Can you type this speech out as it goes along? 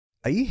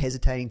Are you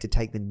hesitating to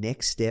take the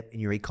next step in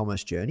your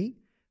e-commerce journey?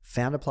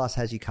 Founder Plus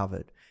has you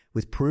covered.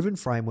 With proven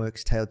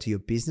frameworks tailored to your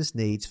business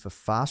needs for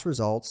fast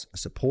results, a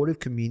supportive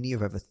community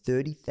of over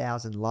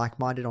 30,000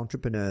 like-minded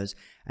entrepreneurs,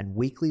 and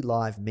weekly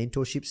live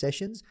mentorship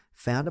sessions,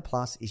 Founder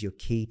Plus is your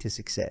key to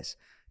success.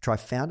 Try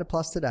Founder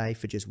Plus today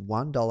for just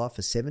 $1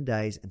 for 7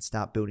 days and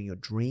start building your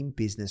dream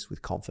business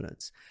with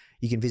confidence.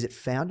 You can visit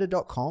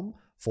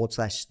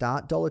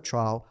founder.com/start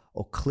 $1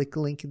 or click the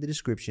link in the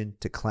description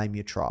to claim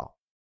your trial.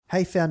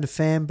 Hey Founder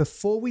fam,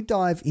 before we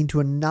dive into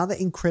another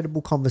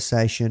incredible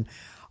conversation,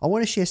 I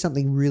want to share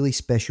something really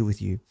special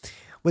with you.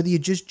 Whether you're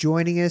just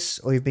joining us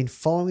or you've been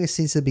following us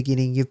since the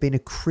beginning, you've been a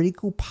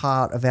critical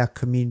part of our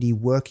community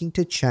working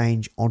to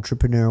change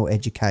entrepreneurial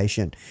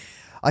education.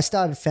 I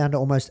started Founder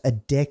almost a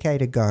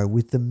decade ago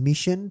with the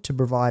mission to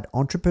provide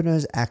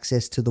entrepreneurs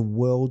access to the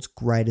world's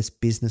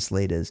greatest business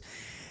leaders.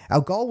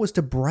 Our goal was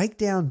to break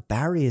down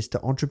barriers to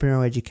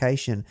entrepreneurial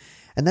education,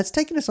 and that's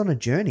taken us on a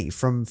journey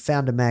from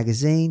Founder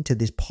Magazine to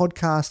this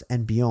podcast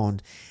and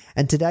beyond.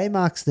 And today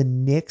marks the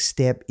next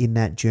step in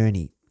that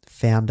journey,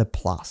 Founder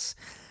Plus.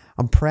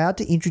 I'm proud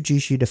to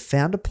introduce you to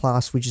Founder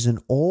Plus, which is an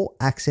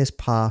all-access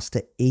pass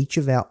to each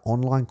of our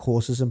online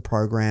courses and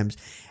programs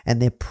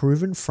and their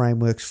proven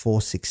frameworks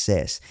for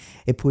success.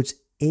 It puts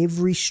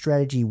every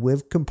strategy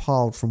we've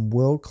compiled from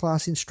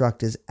world-class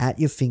instructors at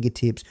your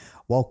fingertips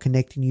while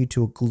connecting you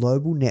to a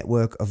global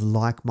network of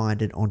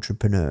like-minded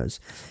entrepreneurs.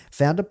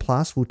 Founder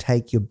Plus will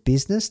take your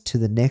business to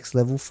the next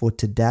level for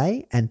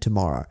today and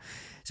tomorrow.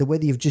 So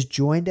whether you've just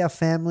joined our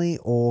family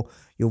or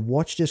you've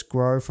watched us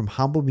grow from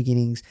humble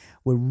beginnings,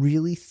 we're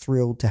really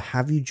thrilled to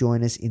have you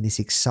join us in this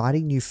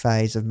exciting new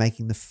phase of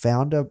making the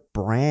Founder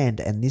brand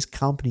and this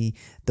company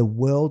the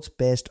world's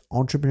best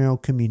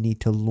entrepreneurial community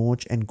to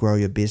launch and grow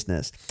your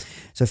business.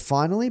 So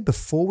finally,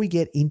 before we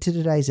get into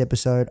today's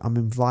episode, I'm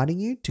inviting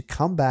you to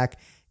come back,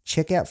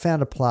 check out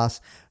Founder Plus,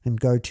 and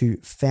go to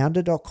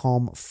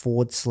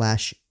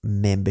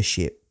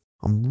founder.com/membership.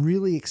 I'm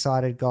really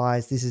excited,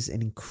 guys. This is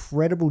an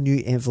incredible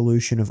new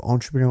evolution of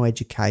entrepreneurial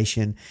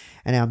education,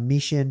 and our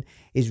mission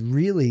is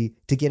really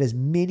to get as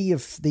many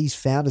of these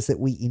founders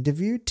that we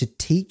interview to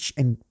teach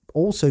and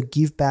also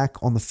give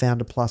back on the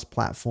Founder Plus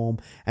platform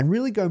and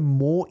really go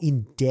more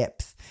in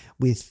depth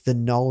with the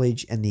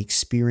knowledge and the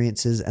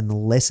experiences and the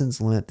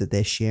lessons learned that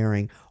they're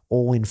sharing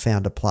all in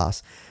Founder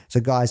Plus. So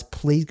guys,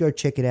 please go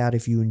check it out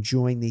if you're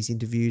enjoying these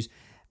interviews.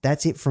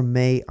 That's it from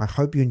me. I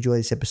hope you enjoy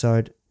this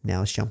episode. Now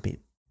let's jump in.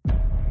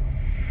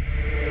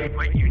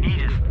 What you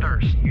need is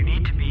thirst. You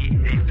need to be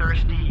a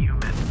thirsty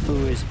human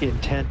who is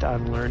intent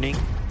on learning.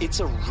 It's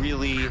a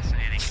really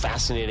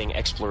fascinating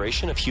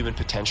exploration of human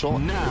potential.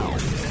 Now.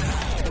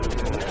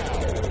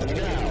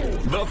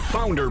 The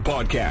Founder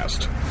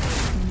Podcast.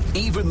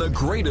 Even the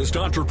greatest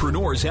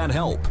entrepreneurs had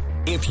help.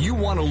 If you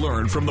want to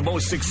learn from the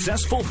most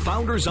successful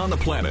founders on the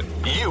planet,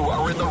 you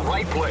are in the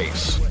right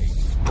place.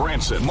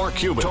 Branson, Mark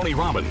Cuban, Tony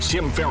Robbins,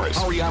 Tim Ferriss,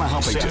 Ariana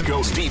Huffington, Seth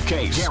Godin, Steve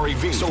Case, Gary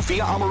Vee,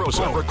 Sophia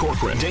Amoruso, Barbara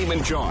Corcoran,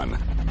 Damon John.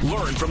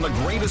 Learn from the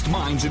greatest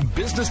minds in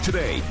business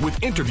today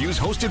with interviews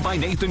hosted by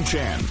Nathan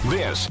Chan.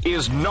 This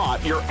is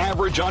not your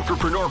average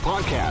entrepreneur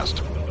podcast.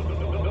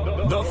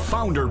 The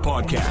Founder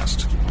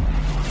Podcast.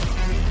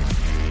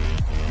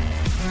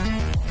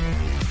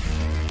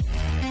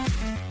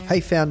 Hey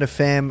Founder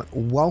fam,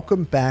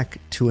 welcome back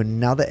to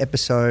another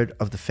episode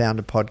of the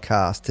Founder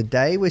Podcast.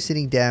 Today we're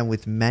sitting down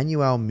with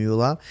Manuel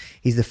Mueller.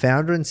 He's the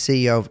founder and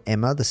CEO of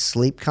Emma, the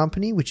sleep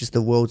company, which is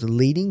the world's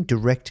leading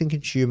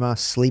direct-to-consumer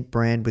sleep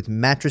brand with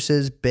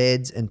mattresses,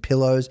 beds, and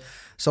pillows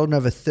sold in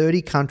over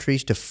 30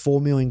 countries to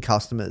 4 million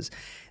customers.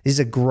 This is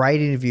a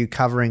great interview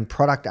covering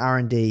product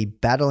R&D,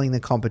 battling the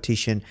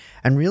competition,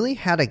 and really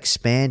how to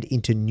expand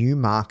into new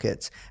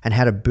markets and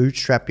how to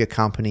bootstrap your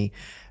company.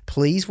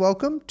 Please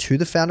welcome to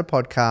the Founder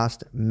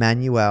Podcast,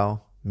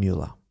 Manuel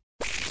Mueller.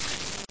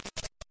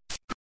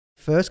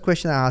 First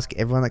question I ask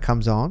everyone that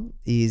comes on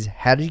is,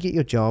 how did you get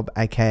your job?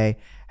 AKA,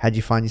 how did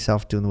you find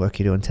yourself doing the work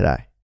you're doing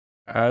today?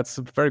 It's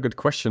a very good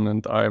question.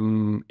 And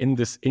I'm in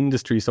this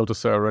industry, so to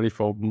say, already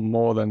for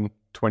more than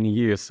 20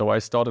 years. So I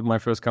started my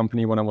first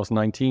company when I was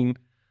 19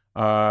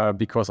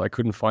 because I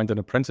couldn't find an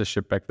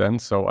apprenticeship back then.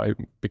 So I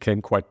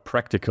became quite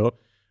practical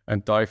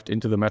and dived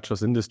into the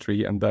mattress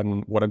industry. And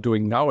then what I'm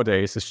doing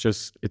nowadays is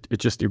just, it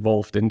just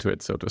evolved into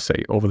it, so to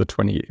say, over the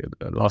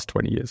last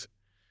 20 years.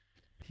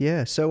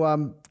 Yeah.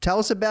 So tell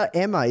us about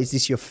Emma. Is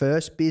this your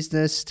first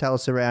business? Tell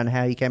us around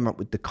how you came up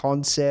with the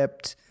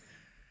concept.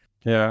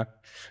 Yeah.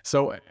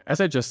 So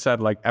as I just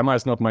said, like Emma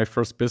is not my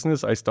first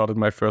business. I started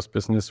my first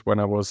business when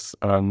I was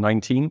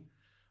 19.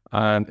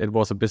 And it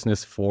was a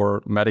business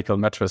for medical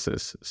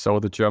mattresses.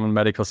 So the German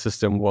medical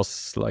system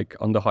was like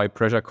under high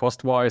pressure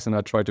cost-wise, and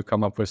I tried to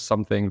come up with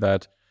something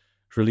that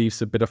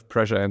relieves a bit of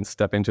pressure and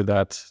step into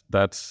that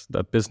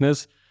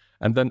business.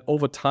 And then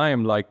over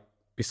time, like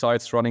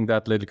besides running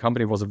that little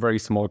company, it was a very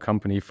small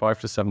company,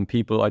 5 to 7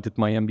 people. I did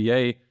my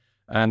MBA,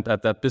 and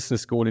at that business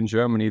school in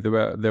Germany,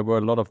 there were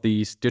a lot of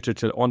these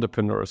digital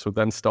entrepreneurs who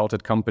then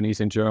started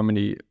companies in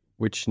Germany,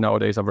 which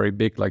nowadays are very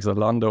big, like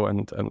Zalando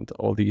and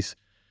all these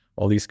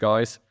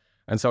guys.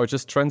 And so I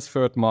just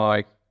transferred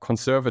my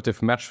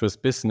conservative mattress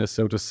business,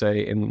 so to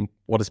say, in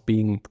what is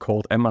being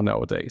called Emma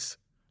nowadays.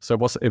 So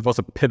it was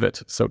a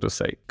pivot, so to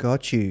say.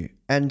 Got you.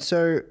 And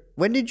so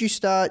when did you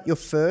start your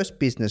first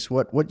business?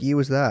 What year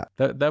was that?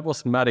 That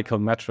was medical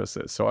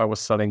mattresses. So I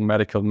was selling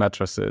medical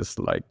mattresses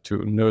like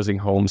to nursing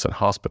homes and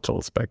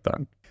hospitals back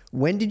then.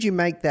 When did you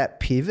make that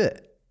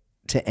pivot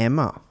to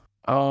Emma?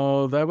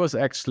 Oh, that was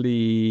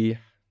actually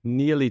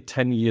nearly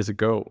 10 years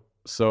ago.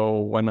 So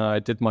when I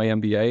did my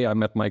MBA, I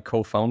met my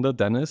co-founder,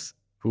 Dennis,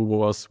 who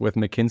was with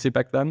McKinsey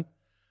back then.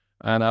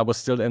 And I was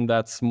still in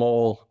that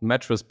small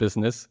mattress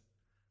business.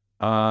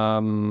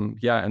 And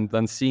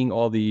then seeing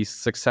all these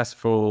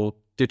successful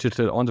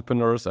digital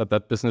entrepreneurs at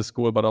that business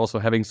school, but also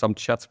having some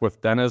chats with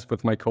Dennis,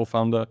 with my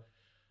co-founder.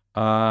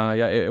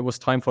 It was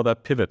time for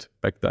that pivot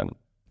back then.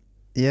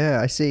 Yeah,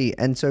 I see.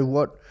 And so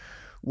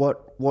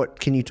what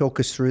can you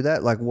talk us through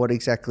that? Like what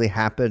exactly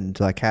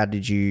happened? Like how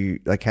did you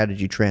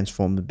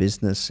transform the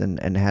business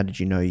and how did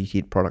you know you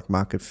hit product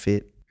market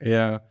fit?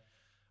 Yeah.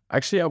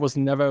 Actually, I was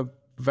never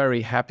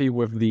very happy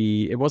with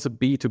it was a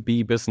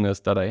B2B business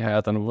that I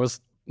had, and was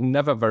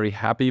never very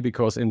happy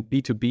because in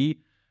B2B,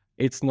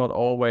 it's not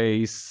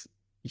always,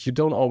 you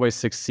don't always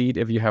succeed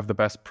if you have the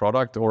best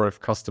product or if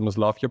customers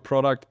love your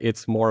product.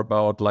 It's more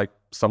about like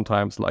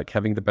sometimes like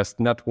having the best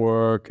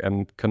network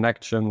and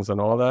connections and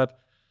all that.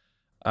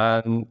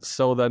 And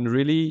so then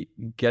really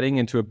getting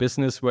into a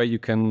business where you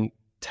can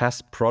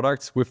test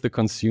products with the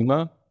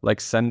consumer,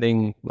 like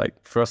sending like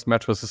first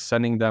mattresses,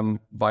 sending them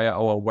via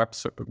our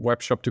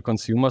web shop to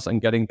consumers and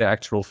getting the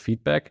actual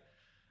feedback,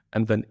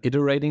 and then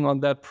iterating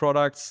on that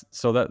products.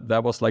 So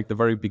that was like the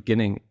very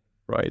beginning,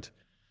 right?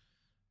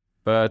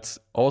 But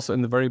also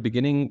in the very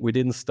beginning, we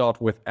didn't start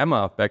with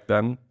Emma back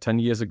then, 10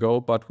 years ago,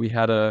 but we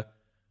had it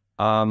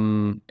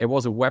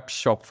was a web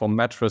shop for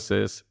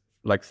mattresses,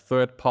 like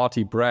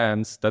third-party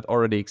brands that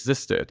already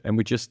existed, and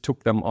we just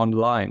took them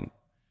online,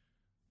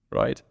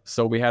 right?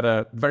 So we had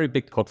a very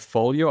big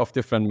portfolio of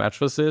different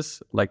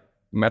mattresses, like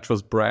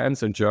mattress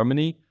brands in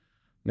Germany,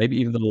 maybe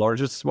even the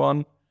largest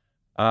one.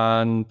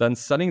 And then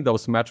selling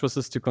those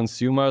mattresses to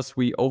consumers,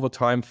 we over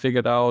time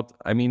figured out,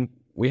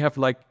 we have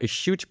like a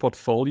huge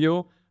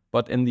portfolio,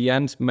 but in the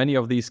end, many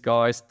of these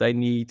guys,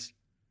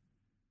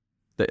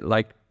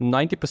 like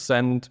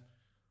 90%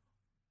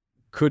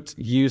 could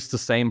use the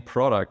same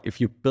product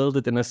if you build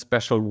it in a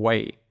special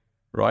way,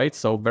 right?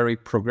 So very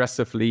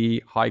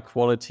progressively, high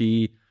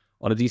quality,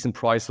 on a decent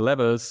price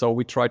level. So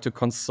we tried to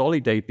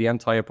consolidate the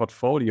entire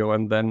portfolio,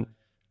 and then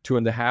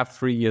 2.5,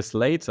 3 years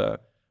later,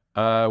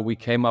 we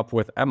came up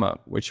with Emma,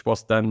 which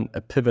was then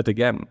a pivot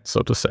again,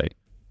 so to say.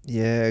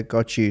 Yeah,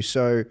 got you.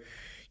 So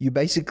you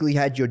basically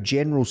had your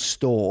general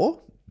store,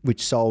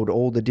 which sold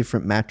all the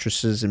different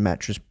mattresses and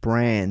mattress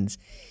brands.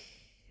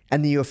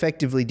 And then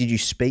did you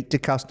speak to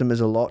customers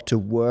a lot to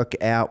work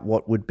out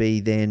what would be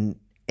then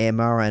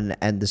Emma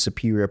and the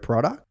superior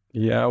product?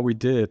 Yeah, we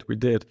did.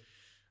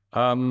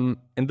 In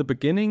the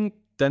beginning,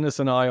 Dennis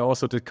and I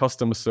also did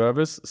customer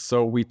service.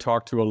 So we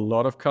talked to a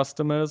lot of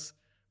customers.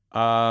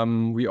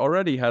 We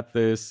already had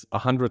this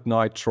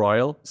 100-night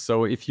trial.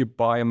 So if you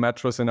buy a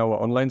mattress in our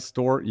online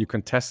store, you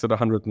can test it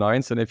 100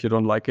 nights. And if you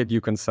don't like it,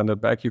 you can send it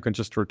back. You can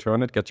just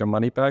return it, get your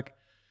money back.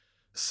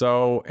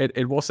 So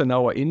it was in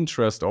our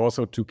interest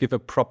also to give a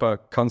proper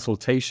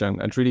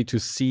consultation and really to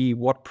see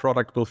what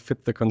product will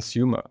fit the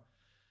consumer.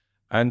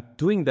 And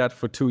doing that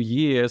for 2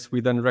 years,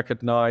 we then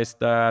recognized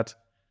that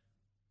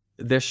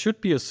there should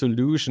be a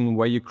solution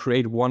where you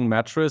create one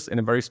mattress in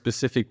a very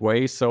specific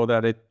way so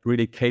that it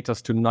really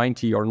caters to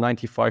 90 or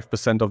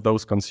 95% of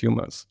those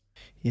consumers.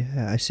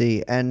 Yeah, I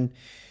see. And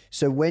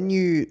so when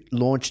you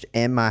launched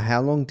Emma, how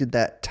long did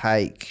that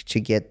take to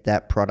get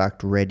that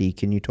product ready?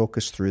 Can you talk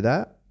us through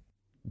that?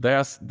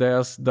 There's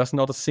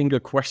not a single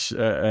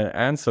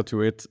answer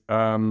to it,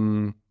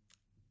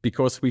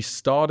 because we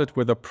started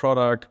with a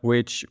product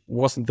which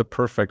wasn't the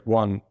perfect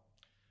one.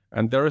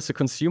 And there is a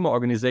consumer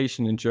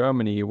organization in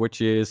Germany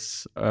which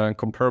is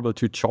comparable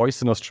to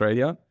Choice in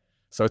Australia.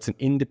 So it's an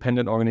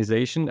independent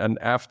organization. And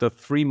after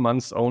 3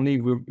 months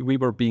only, we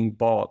were being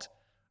bought.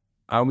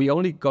 And we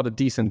only got a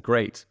decent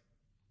grade.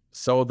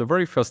 So the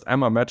very first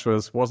Emma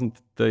mattress wasn't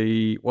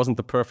the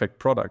perfect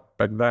product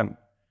back then.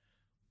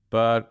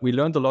 But we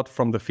learned a lot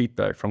from the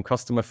feedback, from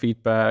customer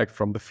feedback,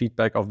 from the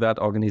feedback of that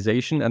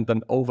organization. And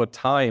then over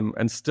time,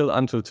 and still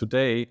until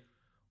today,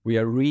 we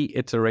are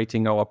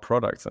reiterating our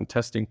products and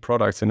testing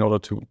products in order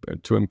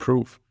to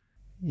improve.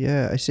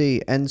 Yeah, I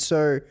see. And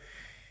so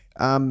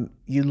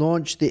you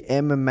launched the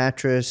Emma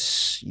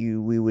mattress,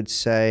 we would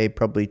say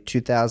probably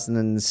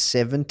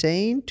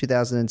 2017,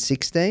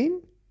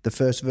 2016, the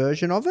first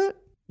version of it?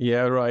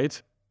 Yeah,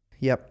 right.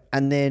 Yep.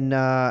 And then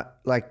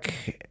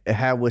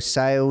how were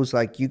sales?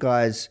 Like you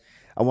guys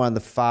are one of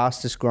the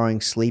fastest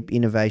growing sleep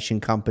innovation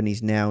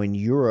companies now in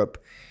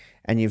Europe,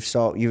 and you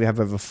have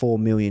over 4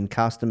 million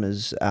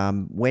customers.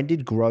 When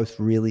did growth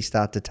really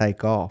start to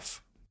take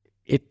off?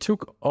 It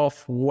took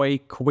off way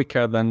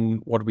quicker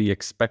than what we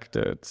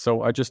expected.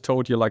 So I just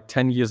told you, like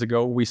 10 years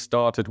ago, we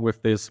started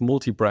with this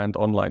multi-brand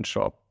online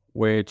shop,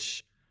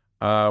 which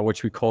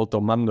we called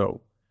Domando.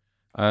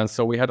 And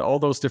so we had all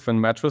those different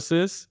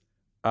mattresses,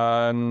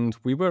 and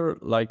we were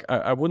like,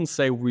 I wouldn't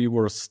say we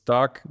were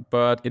stuck,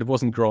 but it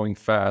wasn't growing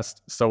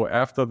fast. So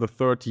after the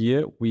third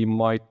year, we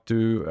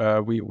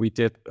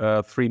did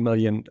 3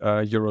 million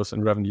euros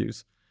in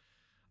revenues.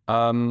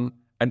 And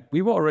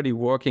we were already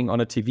working on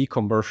a TV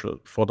commercial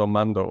for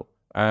Domando,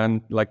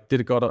 and like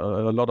got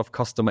a lot of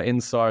customer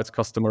insights,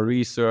 customer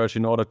research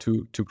in order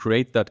to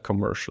create that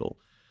commercial.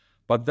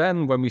 But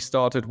then when we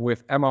started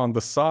with Emma on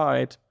the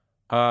side,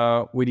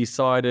 we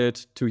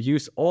decided to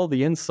use all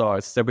the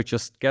insights that we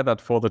just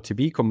gathered for the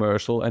TV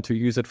commercial and to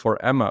use it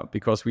for Emma,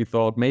 because we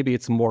thought maybe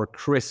it's more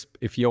crisp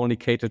if you only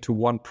cater to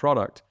one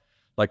product.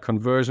 Like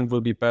conversion will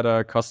be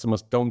better,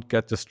 customers don't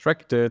get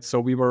distracted. So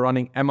we were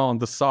running Emma on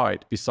the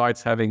side,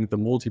 besides having the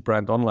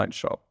multi-brand online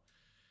shop.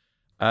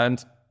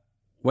 And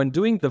when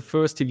doing the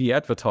first TV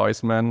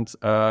advertisement,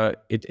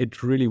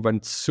 it really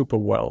went super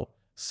well.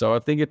 So I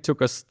think it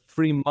took us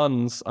 3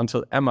 months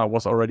until Emma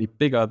was already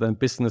bigger than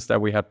business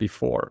that we had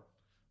before.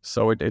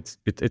 So it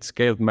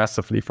scaled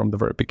massively from the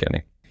very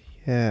beginning.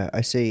 Yeah, I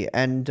see.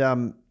 And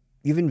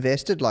you've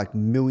invested like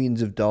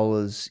millions of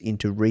dollars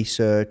into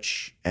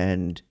research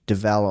and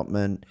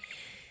development.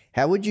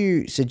 How would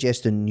you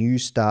suggest a new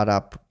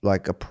startup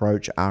like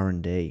approach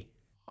R&D?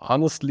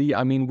 Honestly,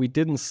 I mean, we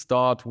didn't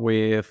start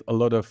with a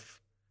lot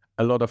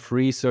of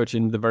research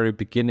in the very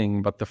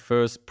beginning, but the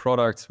first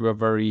products were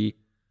very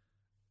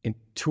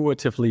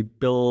intuitively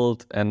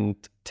built and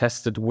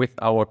tested with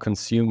our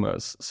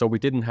consumers. So we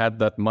didn't have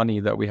that money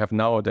that we have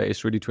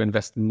nowadays really to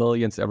invest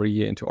millions every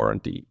year into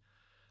R&D.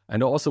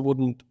 And I also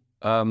wouldn't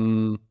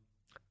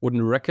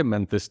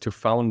recommend this to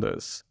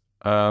founders,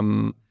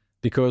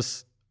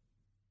 because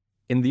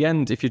in the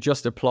end, if you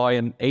just apply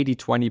an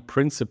 80-20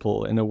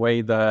 principle in a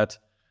way that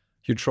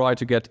you try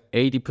to get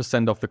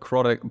 80% of the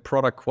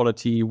product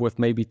quality with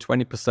maybe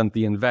 20%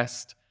 the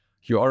invest,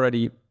 you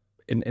already,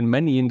 in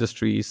many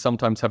industries,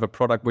 sometimes have a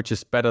product which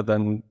is better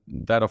than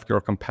that of your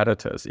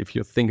competitors, if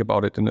you think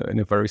about it in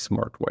a very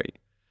smart way.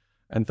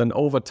 And then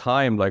over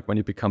time, like when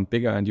you become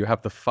bigger and you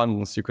have the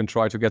funds, you can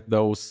try to get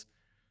those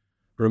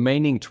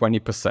remaining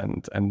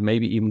 20% and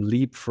maybe even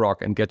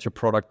leapfrog and get your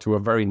product to a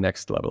very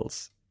next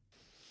levels.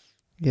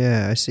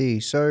 Yeah, I see.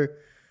 So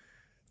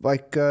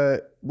like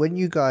when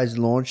you guys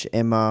launched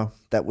Emma,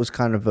 that was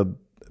kind of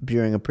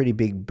during a pretty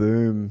big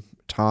boom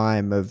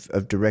time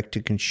of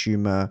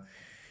direct-to-consumer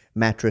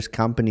mattress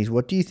companies.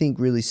 What do you think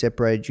really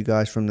separated you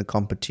guys from the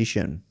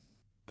competition?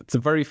 It's a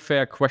very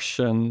fair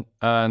question.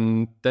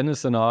 And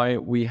Dennis and I,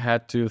 we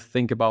had to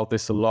think about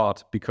this a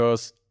lot,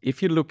 because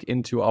if you look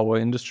into our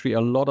industry, a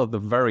lot of the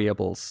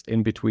variables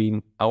in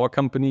between our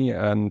company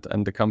and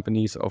the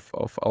companies of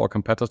our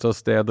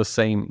competitors, they're the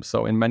same.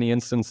 So in many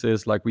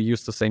instances, like we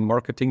use the same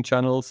marketing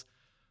channels.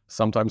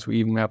 Sometimes we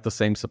even have the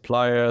same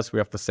suppliers. We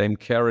have the same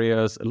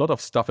carriers. A lot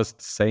of stuff is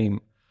the same.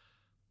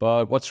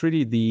 But what's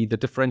really the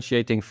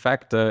differentiating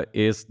factor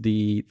is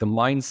the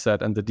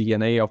mindset and the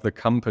DNA of the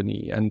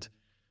company. And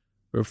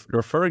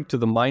referring to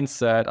the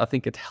mindset, I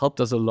think it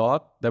helped us a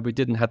lot that we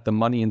didn't have the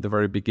money in the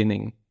very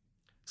beginning.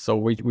 So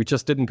we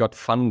just didn't got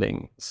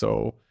funding.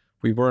 So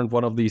we weren't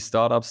one of these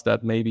startups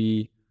that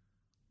maybe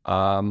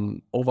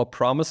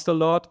overpromised a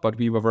lot, but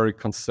we were very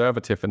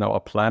conservative in our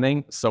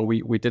planning. So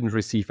we didn't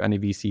receive any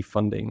VC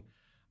funding.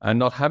 And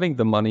not having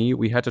the money,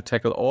 we had to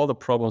tackle all the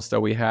problems that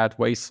we had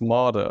way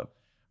smarter.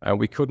 And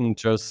we couldn't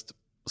just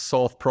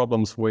solve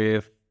problems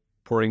with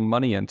pouring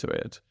money into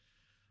it.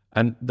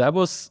 And that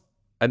was...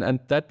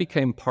 And that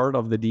became part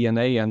of the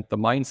DNA and the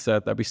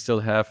mindset that we still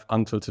have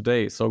until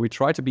today. So we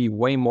try to be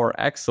way more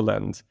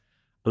excellent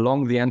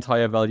along the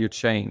entire value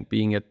chain,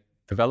 being it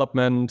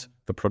development,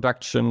 the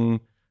production,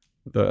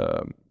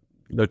 the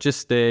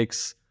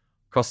logistics,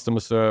 customer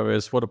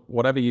service,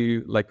 whatever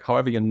you like,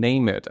 however you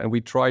name it. And we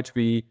try to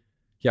be,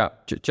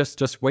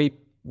 just way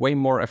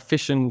more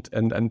efficient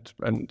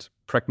and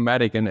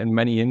pragmatic in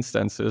many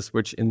instances,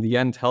 which in the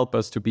end help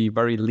us to be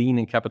very lean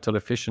and capital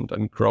efficient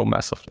and grow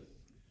massively.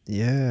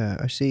 Yeah,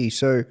 I see.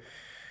 So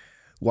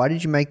why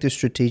did you make the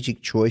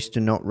strategic choice to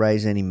not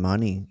raise any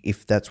money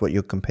if that's what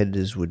your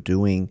competitors were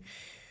doing?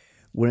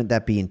 Wouldn't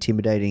that be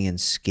intimidating and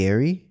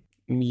scary?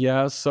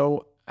 Yeah,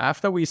 so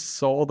after we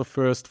saw the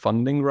first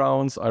funding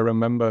rounds, I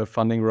remember a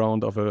funding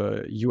round of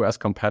a US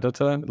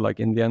competitor. Like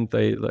in the end,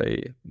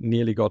 they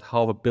nearly got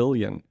 $500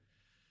 million.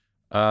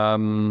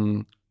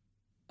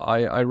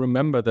 I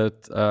remember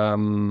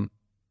that...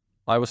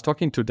 I was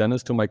talking to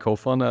Dennis, to my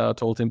co-founder. I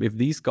told him, if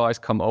these guys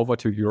come over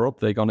to Europe,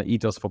 they're going to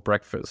eat us for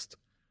breakfast.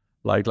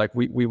 Like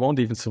we won't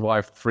even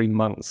survive 3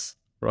 months,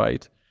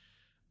 right?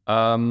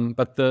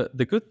 But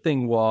the good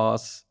thing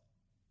was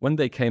when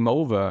they came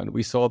over, and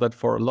we saw that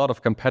for a lot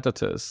of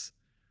competitors,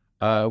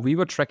 we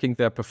were tracking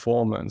their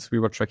performance. We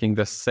were tracking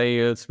their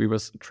sales. We were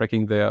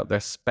tracking their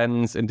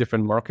spends in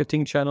different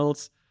marketing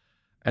channels.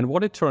 And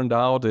what it turned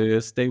out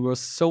is they were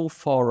so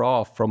far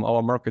off from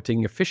our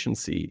marketing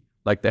efficiency.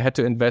 Like they had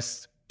to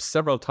invest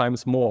several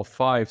times more,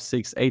 5,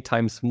 6, 8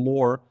 times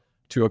more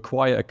to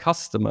acquire a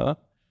customer,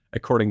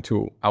 according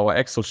to our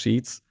Excel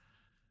sheets,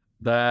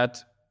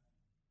 that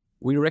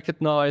we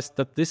recognized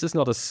that this is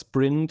not a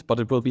sprint, but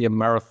it will be a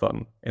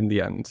marathon in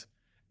the end.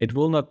 It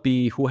will not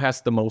be who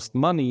has the most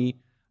money,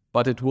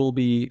 but it will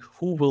be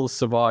who will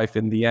survive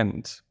in the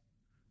end.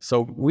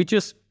 So we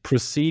just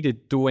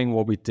proceeded doing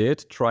what we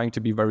did, trying to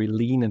be very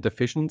lean and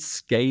efficient,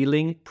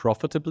 scaling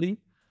profitably,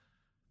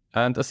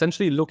 and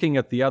essentially looking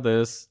at the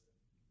others,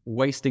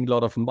 wasting a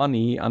lot of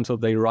money until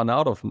they run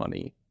out of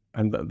money.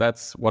 And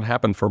that's what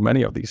happened for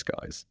many of these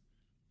guys.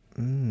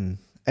 And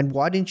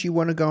why didn't you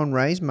want to go and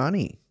raise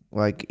money?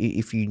 Like,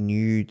 if you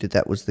knew that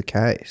that was the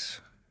case?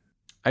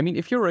 I mean,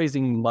 if you're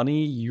raising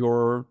money,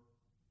 you're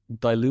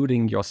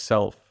diluting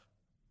yourself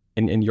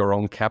in your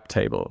own cap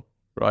table,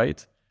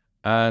 right?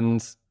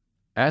 And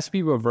as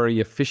we were very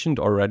efficient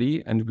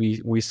already, and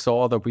we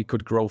saw that we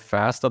could grow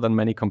faster than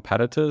many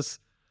competitors,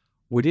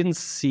 we didn't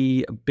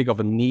see a big of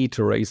a need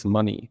to raise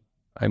money.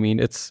 I mean,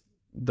 it's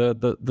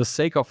the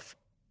sake of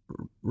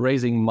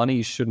raising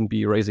money shouldn't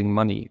be raising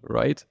money,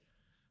 right?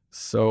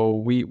 So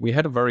we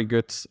had a very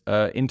good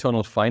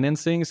internal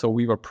financing, so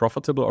we were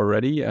profitable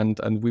already, and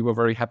we were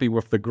very happy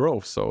with the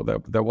growth, so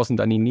there wasn't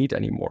any need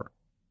anymore.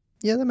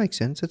 Yeah, that makes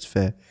sense. That's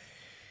fair.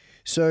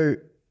 So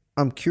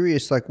I'm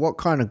curious, like, what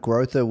kind of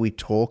growth are we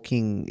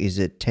talking? Is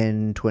it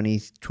 10,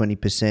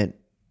 20%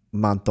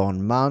 month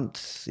on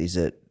month? Is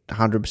it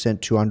 100%,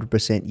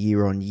 200%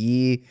 year on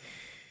year?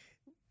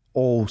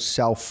 All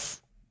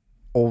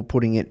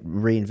putting it,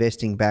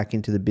 reinvesting back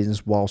into the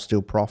business while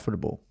still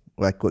profitable?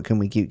 Like, what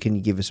can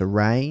you give us a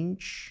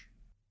range?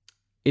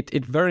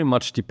 It very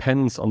much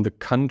depends on the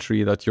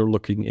country that you're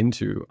looking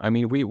into. I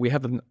mean, we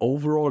have an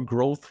overall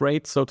growth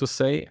rate, so to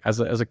say, as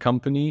a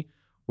company,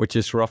 which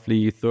is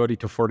roughly 30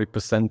 to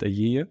 40% a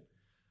year.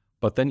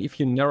 But then if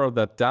you narrow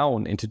that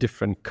down into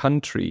different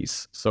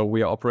countries, so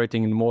we are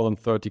operating in more than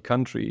 30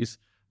 countries,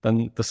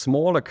 then the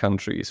smaller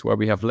countries where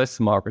we have less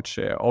market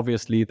share,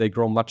 obviously they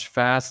grow much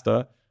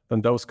faster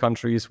than those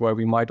countries where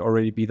we might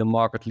already be the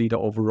market leader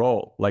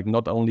overall, like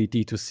not only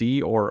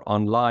D2C or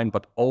online,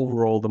 but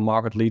overall the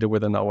market leader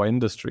within our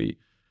industry,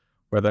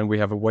 where then we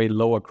have a way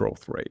lower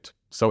growth rate.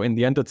 So in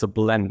the end, it's a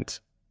blend,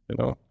 you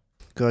know.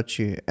 Got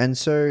you. And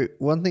so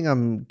one thing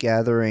I'm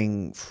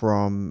gathering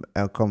from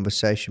our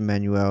conversation,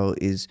 Manuel,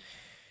 is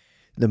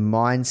the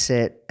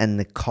mindset and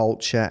the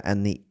culture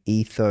and the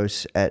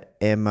ethos at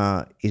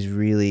Emma is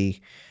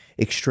really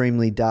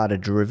extremely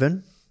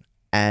data-driven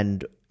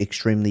and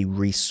extremely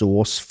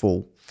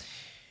resourceful.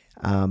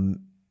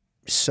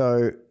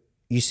 So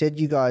you said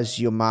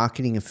your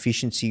marketing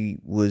efficiency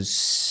was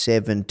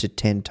 7 to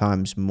 10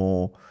 times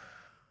more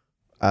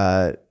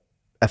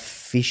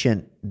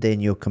efficient than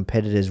your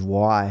competitors.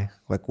 Why?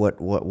 Like,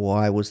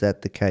 why was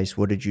that the case?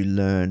 What did you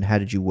learn? How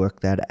did you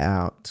work that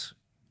out?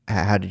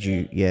 How did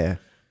you, yeah.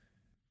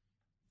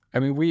 I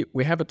mean,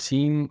 we have a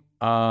team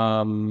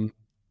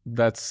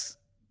that's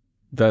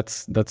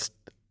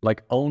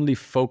like only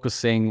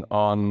focusing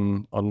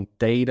on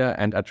data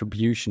and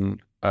attribution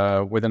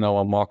within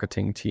our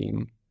marketing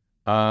team.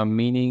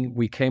 Meaning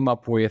we came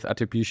up with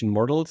attribution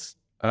models,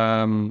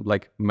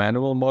 like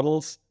manual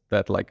models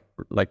that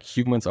like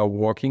humans are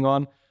working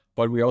on,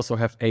 but we also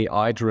have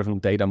AI-driven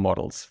data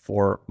models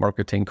for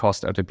marketing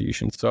cost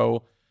attribution.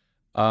 So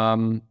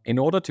in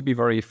order to be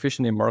very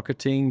efficient in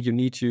marketing, you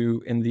need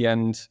to, in the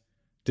end,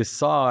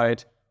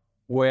 decide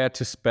where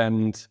to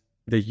spend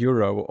the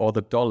euro or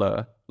the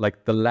dollar,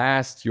 like the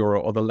last euro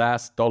or the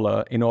last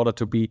dollar, in order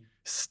to be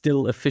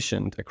still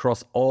efficient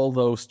across all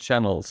those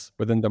channels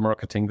within the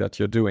marketing that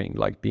you're doing,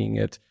 like being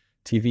it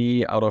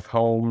TV, out of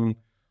home,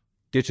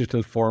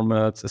 digital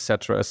formats,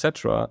 etc.,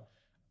 etc.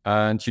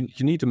 And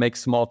you need to make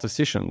smart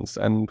decisions.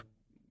 And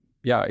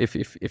yeah,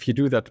 if you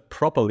do that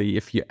properly,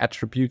 if you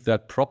attribute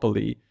that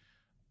properly,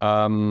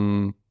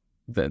 then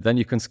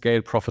you can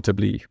scale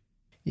profitably.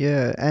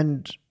 Yeah,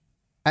 and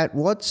at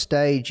what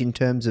stage in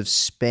terms of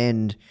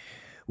spend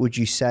would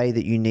you say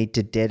that you need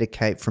to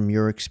dedicate, from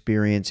your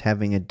experience,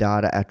 having a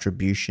data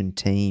attribution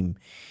team?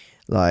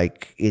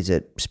 Like, is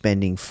it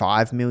spending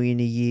 5 million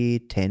a year,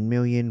 10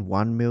 million,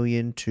 1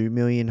 million, 2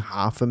 million,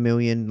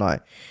 $500,000?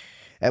 Like,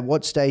 at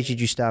what stage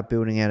did you start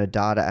building out a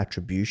data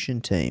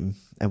attribution team,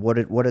 and what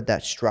did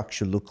that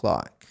structure look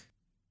like?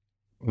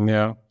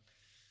 Yeah.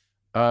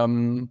 I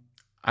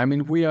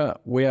mean, we are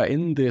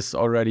in this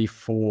already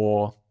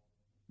for,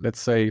 let's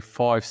say,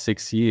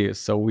 5-6 years.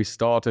 So we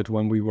started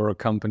when we were a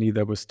company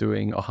that was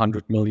doing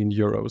 100 million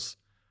euros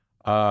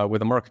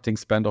with a marketing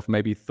spend of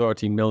maybe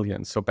 30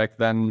 million. So back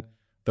then,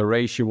 the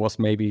ratio was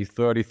maybe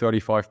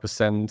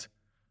 30-35%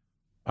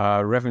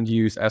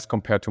 revenues as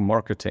compared to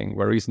marketing,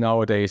 whereas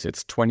nowadays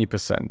it's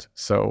 20%.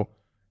 So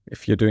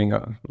if you're doing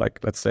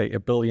let's say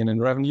 $1 billion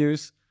in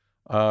revenues,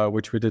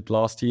 which we did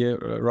last year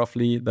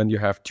roughly, then you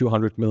have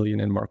 200 million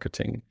in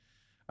marketing.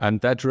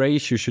 And that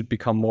ratio should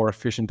become more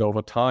efficient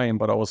over time,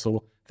 but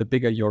also the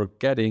bigger you're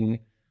getting,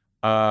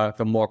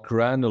 the more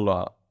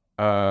granular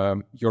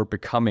you're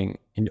becoming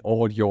in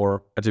all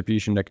your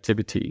attribution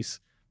activities,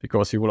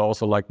 because you will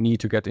also need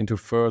to get into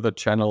further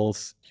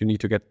channels. You need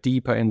to get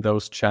deeper in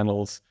those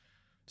channels.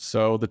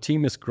 So the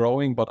team is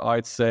growing, but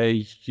I'd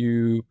say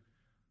you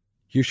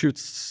should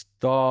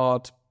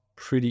start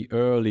pretty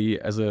early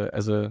as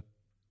a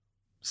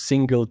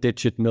single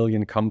digit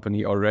million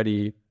company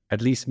already,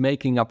 at least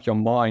making up your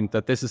mind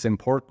that this is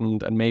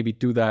important, and maybe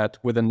do that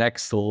with an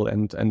Excel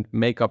and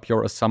make up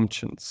your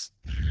assumptions.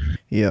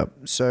 Yeah.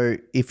 So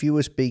if you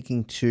were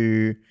speaking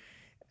to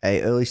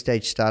a early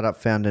stage startup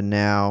founder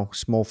now,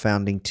 small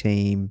founding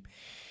team,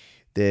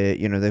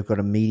 they've got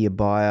a media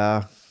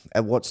buyer.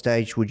 At what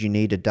stage would you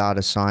need a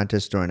data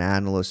scientist or an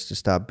analyst to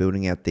start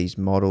building out these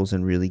models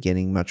and really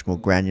getting much more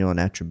granular in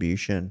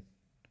attribution?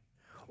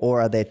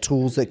 Or are there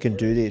tools that can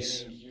do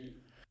this?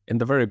 In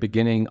the very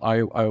beginning,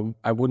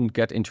 I wouldn't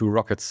get into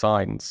rocket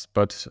science,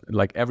 but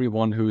like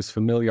everyone who's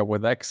familiar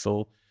with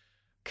Excel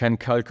can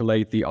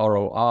calculate the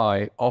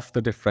ROI of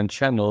the different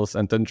channels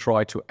and then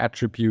try to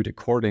attribute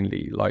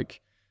accordingly.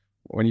 Like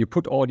when you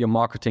put all your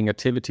marketing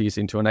activities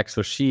into an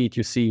Excel sheet,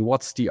 you see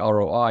what's the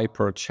ROI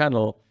per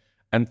channel,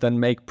 and then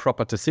make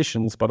proper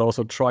decisions, but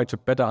also try to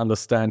better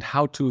understand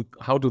how do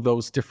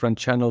those different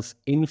channels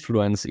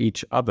influence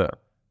each other,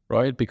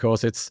 right?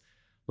 Because it's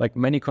like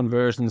many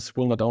conversions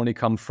will not only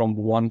come from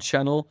one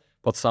channel,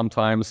 but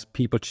sometimes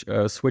people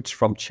switch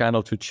from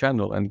channel to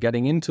channel. And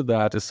getting into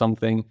that is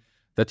something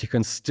that you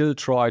can still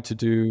try to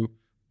do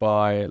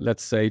by,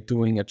 let's say,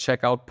 doing a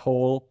checkout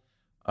poll,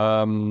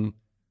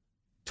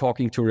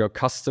 talking to your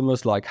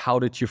customers, like, how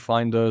did you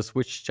find us?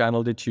 Which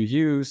channel did you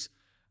use?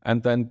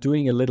 And then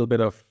doing a little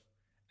bit of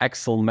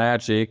Excel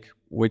magic,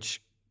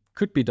 which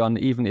could be done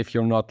even if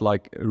you're not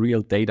like a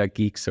real data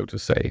geek, so to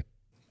say.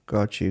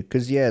 Got you.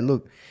 Because, yeah,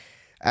 look,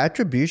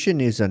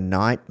 attribution is a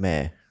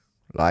nightmare.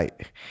 I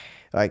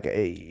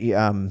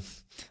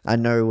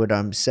know when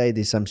I'm saying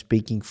this, I'm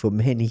speaking for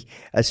many,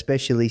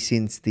 especially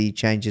since the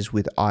changes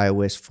with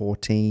iOS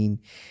 14.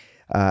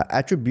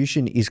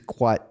 Attribution is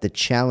quite the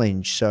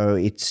challenge. So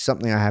it's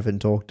something I haven't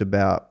talked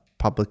about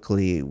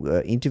publicly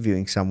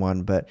interviewing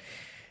someone, but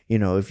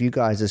if you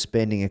guys are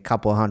spending a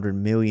couple $100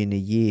 million a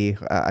year,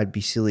 I'd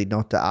be silly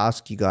not to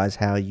ask you guys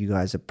how you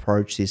guys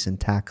approach this and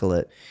tackle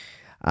it.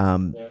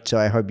 So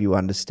I hope you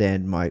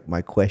understand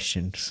my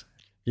questions.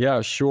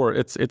 Yeah, sure.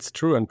 It's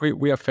true. And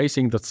we are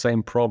facing the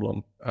same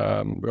problem.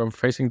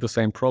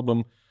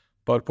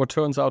 But what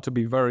turns out to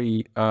be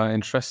very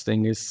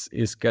interesting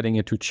is getting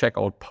into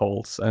checkout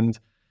polls. And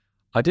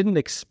I didn't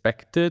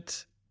expect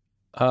it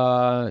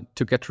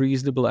to get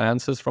reasonable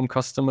answers from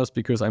customers,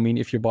 because I mean,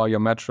 if you buy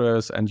your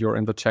mattress and you're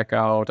in the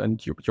checkout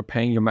and you're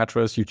paying your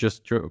mattress, you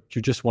just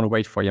want to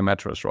wait for your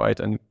mattress, right,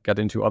 and get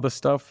into other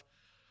stuff.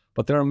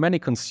 But there are many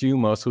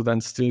consumers who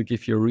then still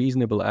give you a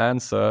reasonable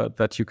answer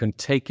that you can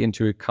take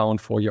into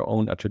account for your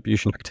own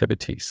attribution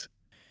activities.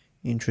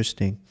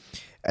 Interesting.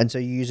 And so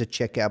you use a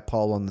checkout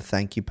poll on the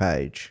thank you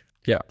page.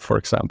 Yeah, for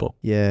example.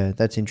 Yeah,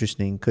 that's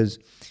interesting, because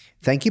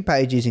thank you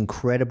page is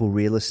incredible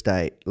real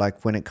estate.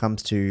 Like when it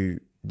comes to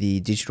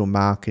the digital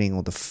marketing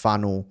or the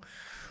funnel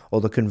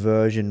or the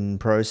conversion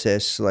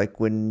process, like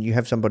when you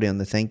have somebody on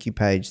the thank you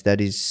page,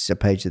 that is a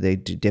page that they're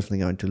definitely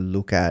going to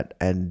look at,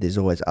 and there's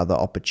always other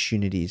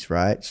opportunities,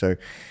 right? So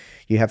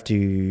you have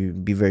to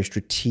be very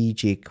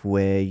strategic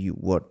where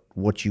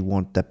what you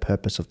want the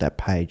purpose of that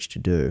page to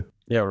do.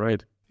 Yeah,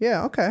 right.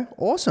 Yeah, okay.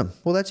 Awesome.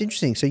 Well, that's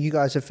interesting. So you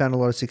guys have found a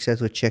lot of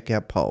success with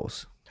checkout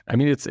polls. I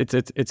mean,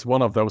 it's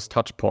one of those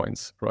touch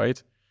points,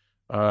 right?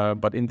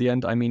 But in the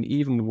end, I mean,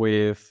 even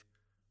with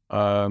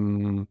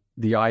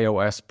the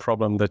iOS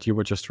problem that you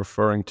were just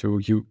referring to,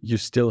 you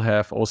still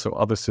have also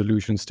other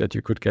solutions that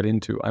you could get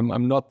into.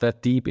 I'm not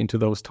that deep into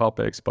those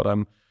topics, but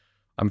I'm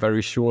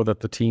very sure that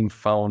the team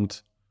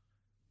found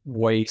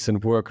ways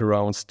and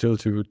workarounds still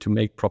to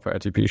make proper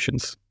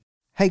attributions.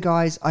 Hey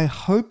guys, I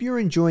hope you're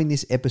enjoying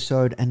this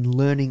episode and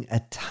learning a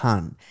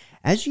ton.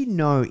 As you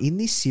know, in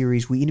this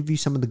series, we interview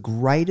some of the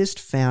greatest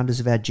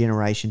founders of our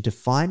generation to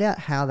find out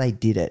how they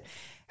did it.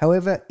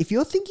 However, if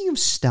you're thinking of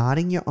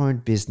starting your own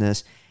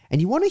business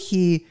and you want to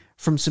hear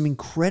from some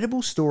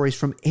incredible stories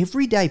from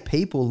everyday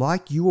people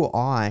like you or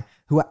I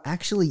who are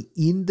actually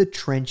in the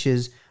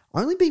trenches,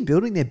 only been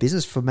building their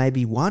business for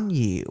maybe 1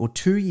 year or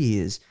 2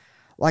 years,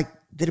 like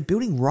that are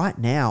building right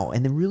now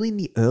and they're really in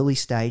the early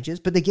stages,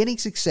 but they're getting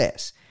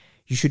success,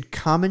 you should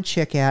come and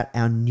check out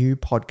our new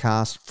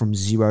podcast, From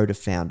Zero to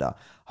Founder,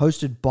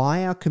 hosted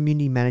by our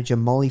community manager,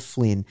 Molly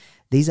Flynn.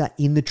 These are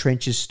in the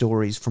trenches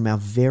stories from our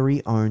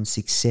very own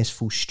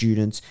successful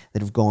students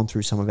that have gone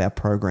through some of our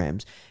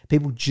programs.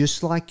 People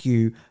just like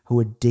you who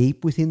are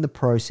deep within the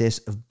process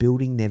of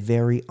building their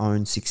very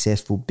own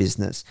successful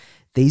business.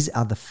 These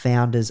are the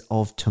founders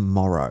of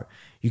tomorrow.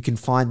 You can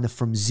find the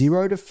From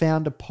Zero to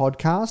Founder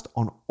podcast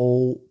on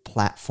all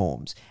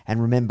platforms.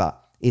 And remember,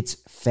 it's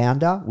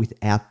founder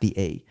without the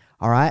E.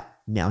 All right,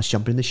 now let's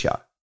jump in the show.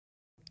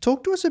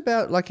 Talk to us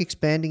about like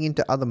expanding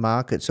into other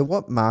markets. So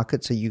what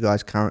markets are you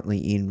guys currently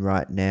in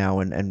right now?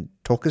 And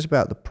talk us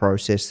about the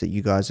process that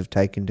you guys have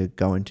taken to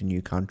go into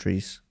new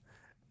countries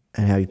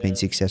and how you've been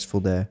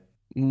successful there.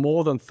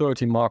 More than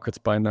 30 markets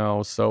by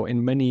now. So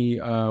in many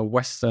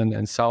Western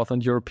and Southern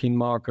European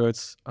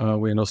markets,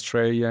 we're in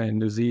Australia and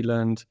New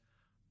Zealand.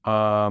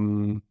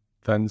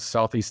 Then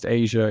Southeast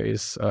Asia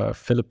is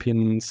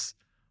Philippines,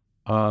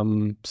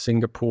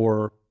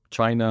 Singapore,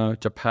 China,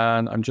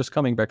 Japan. I'm just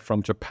coming back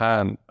from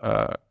Japan,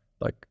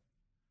 like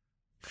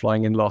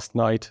flying in last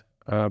night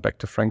back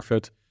to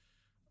Frankfurt.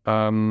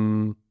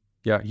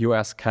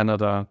 US,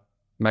 Canada,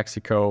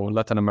 Mexico,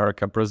 Latin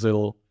America,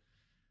 Brazil.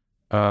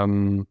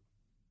 And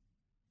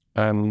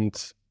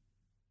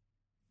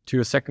to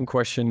your second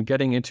question,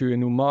 getting into a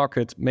new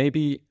market,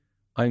 maybe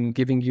I'm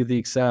giving you the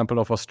example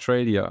of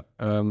Australia.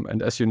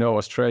 And as you know,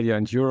 Australia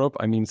and Europe,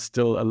 I mean,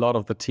 still a lot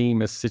of the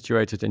team is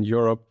situated in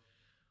Europe.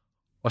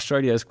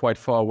 Australia is quite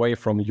far away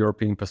from a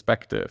European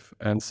perspective.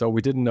 And so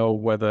we didn't know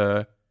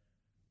whether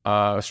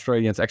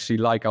Australians actually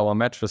like our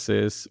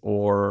mattresses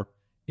or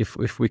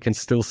if we can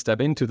still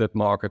step into that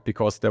market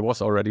because there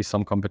was already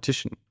some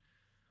competition.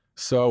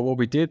 So what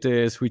we did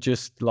is we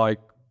just like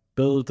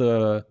built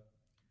a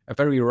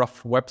very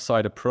rough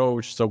website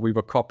approach. So we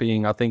were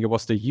copying, I think it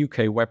was the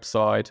UK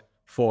website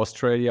for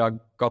Australia,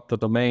 got the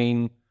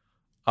domain,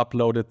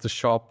 uploaded the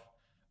shop,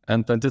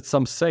 and then did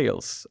some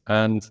sales.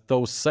 And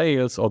those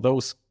sales or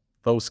those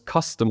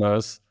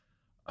customers,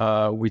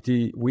 we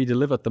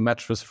delivered the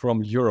mattress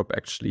from Europe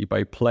actually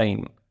by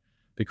plane.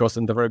 Because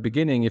in the very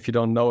beginning, if you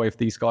don't know if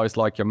these guys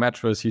like your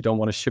mattress, you don't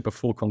want to ship a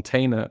full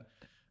container.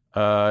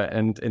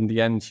 And in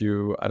the end,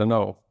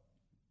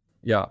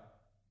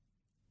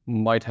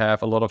 might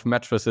have a lot of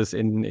mattresses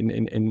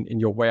in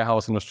your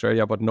warehouse in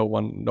Australia, but no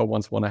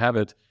one's want to have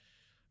it.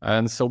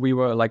 And so we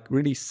were like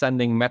really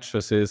sending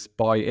mattresses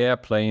by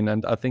airplane.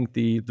 And I think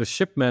the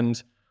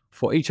shipment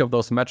for each of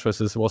those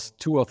mattresses was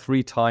 2 or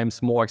 3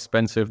 times more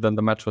expensive than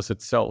the mattress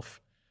itself.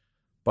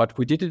 But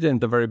we did it in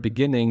the very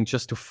beginning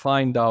just to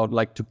find out,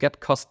 like to get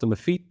customer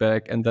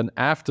feedback. And then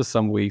after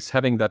some weeks,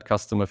 having that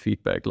customer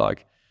feedback,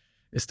 like,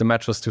 is the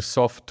mattress too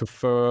soft, too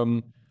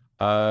firm?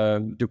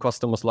 Do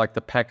customers like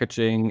the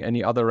packaging?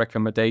 Any other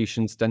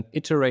recommendations? Then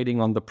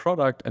iterating on the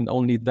product and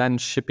only then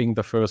shipping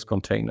the first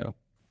container.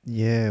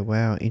 Yeah,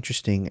 wow,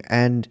 interesting.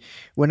 And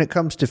when it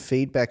comes to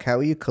feedback, how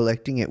are you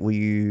collecting it? Were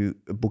you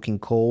booking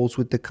calls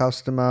with the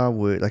customer?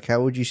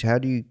 How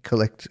do you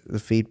collect the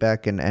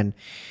feedback and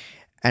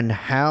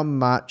how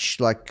much,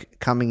 like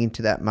coming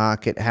into that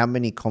market, how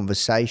many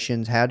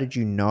conversations, how did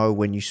you know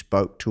when you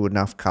spoke to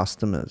enough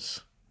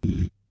customers?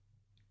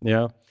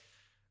 Yeah.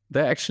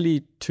 There are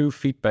actually 2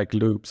 feedback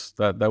loops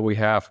that we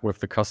have with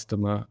the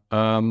customer.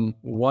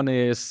 One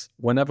is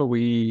whenever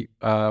we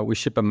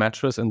ship a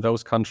mattress in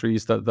those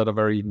countries that are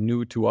very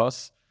new to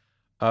us,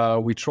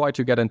 we try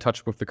to get in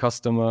touch with the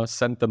customer,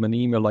 send them an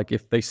email. Like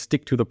if they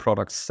stick to the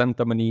product, send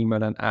them an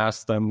email and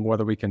ask them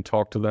whether we can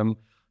talk to them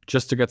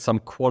just to get some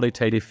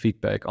qualitative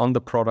feedback on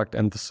the product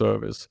and the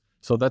service.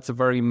 So that's a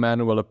very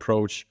manual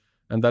approach.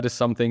 And that is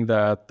something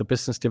that the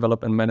business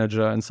development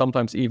manager and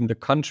sometimes even the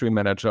country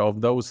manager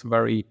of those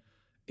very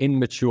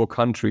immature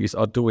countries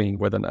are doing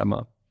with an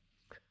EMMA.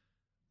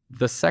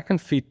 The second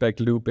feedback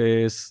loop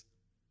is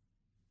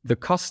the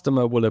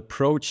customer will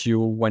approach you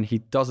when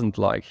he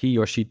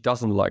or she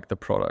doesn't like the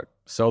product.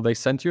 So they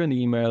send you an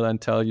email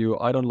and tell you,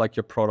 I don't like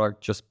your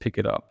product, just pick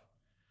it up.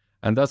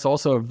 And that's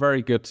also a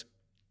very good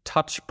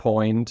touch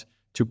point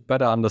to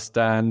better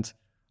understand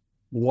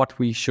what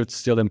we should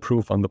still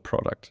improve on the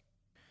product.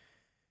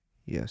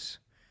 Yes,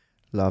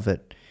 love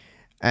it.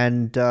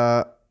 And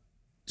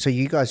so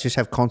you guys just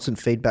have constant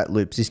feedback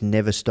loops. This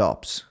never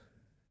stops.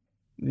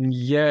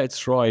 Yeah,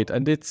 it's right.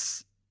 And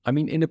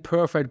in a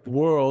perfect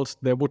world,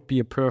 there would be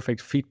a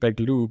perfect feedback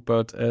loop.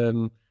 But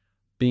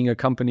being a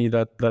company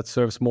that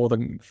serves more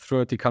than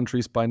 30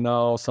 countries by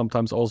now,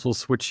 sometimes also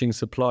switching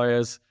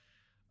suppliers,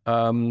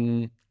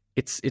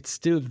 it's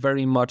still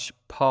very much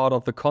part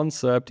of the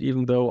concept,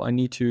 even though I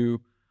need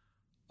to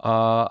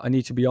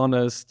be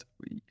honest.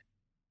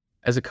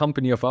 As a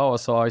company of our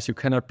size, you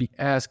cannot be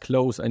as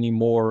close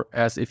anymore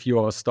as if you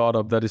are a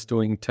startup that is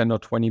doing 10 or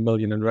 20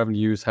 million in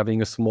revenues,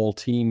 having a small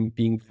team,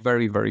 being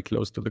very, very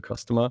close to the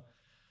customer.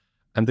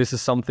 And this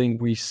is something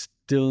we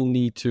still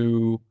need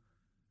to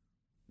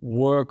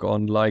work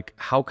on. Like,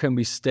 how can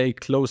we stay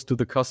close to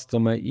the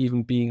customer,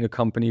 even being a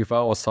company of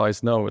our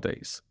size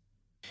nowadays?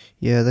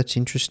 Yeah, that's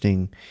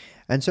interesting.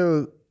 And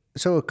so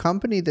a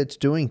company that's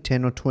doing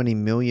 10 or 20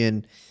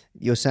 million,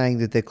 you're saying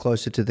that they're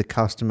closer to the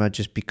customer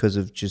just because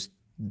of just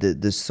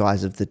the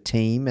size of the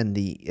team and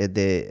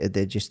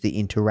they're just the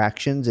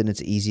interactions, and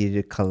it's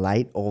easier to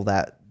collate all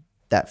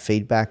that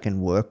feedback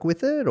and work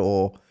with it?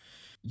 Or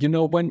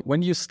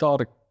when you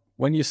start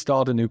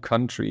a new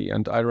country,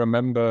 and I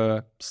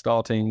remember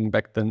starting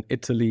back then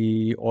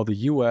Italy or the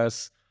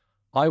US,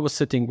 I was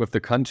sitting with the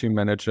country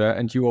manager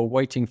and you were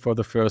waiting for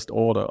the first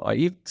order. I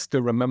even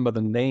still remember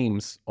the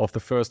names of the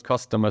first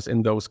customers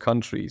in those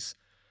countries.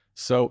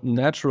 So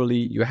naturally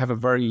you have a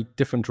very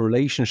different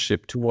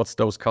relationship towards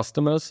those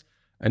customers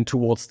and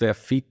towards their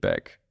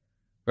feedback.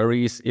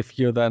 Whereas if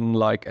you're then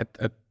like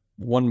at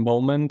one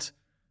moment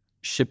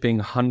shipping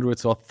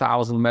hundreds or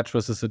 1,000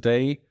 mattresses a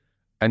day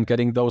and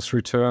getting those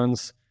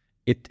returns,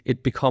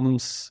 it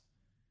becomes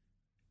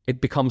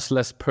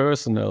less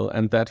personal,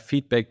 and that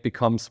feedback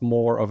becomes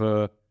more of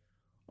a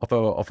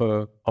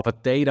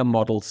data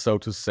model, so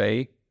to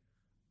say,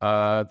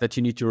 that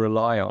you need to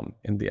rely on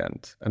in the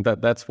end. And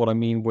that's what I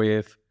mean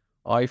with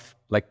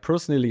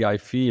personally, I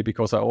feel,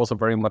 because I also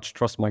very much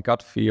trust my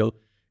gut feel,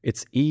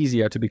 it's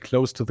easier to be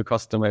close to the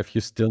customer if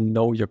you still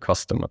know your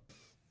customer.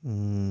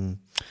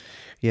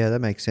 Yeah, that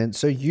makes sense.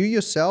 So you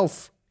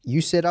yourself,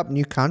 you set up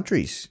new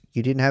countries.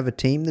 You didn't have a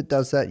team that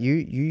does that. You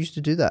used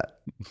to do that.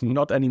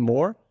 Not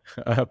anymore,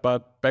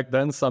 but back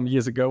then, some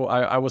years ago,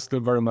 I was still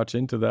very much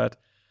into that.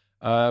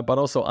 But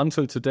also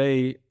until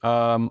today,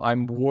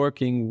 I'm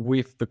working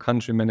with the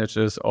country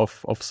managers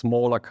of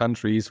smaller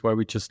countries where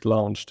we just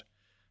launched,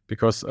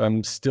 because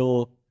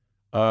still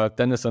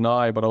Dennis and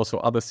I, but also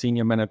other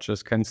senior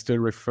managers, can still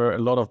refer a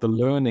lot of the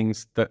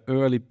learnings, the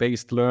early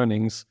based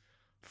learnings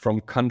from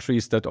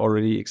countries that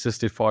already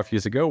existed 5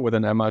 years ago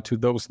within Emma to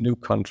those new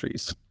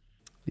countries.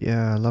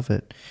 Yeah, I love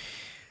it.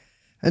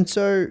 And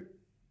so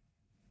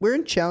we're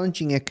in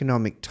challenging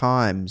economic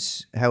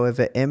times.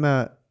 However,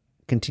 Emma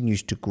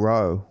continues to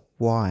grow.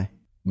 Why?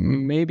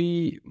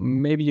 Maybe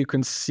you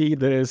can see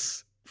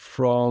this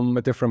from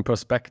a different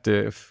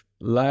perspective.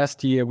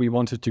 Last year, we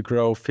wanted to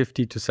grow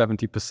 50 to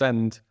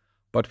 70%,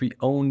 but we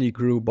only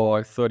grew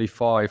by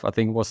 35. I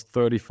think it was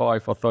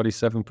 35 or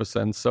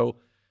 37%. So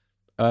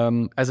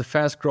as a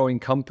fast-growing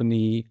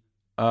company,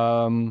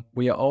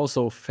 we are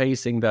also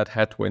facing that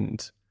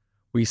headwind.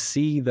 We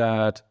see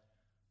that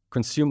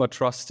consumer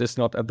trust is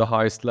not at the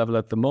highest level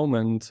at the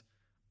moment,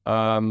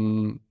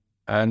 and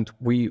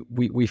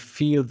we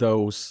feel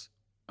those.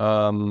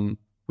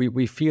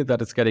 We feel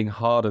that it's getting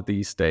harder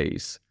these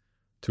days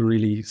to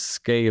really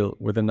scale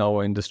within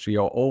our industry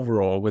or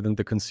overall within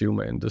the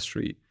consumer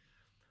industry,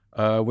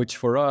 which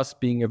for us,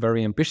 being a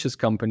very ambitious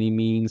company,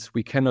 means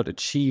we cannot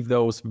achieve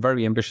those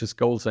very ambitious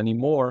goals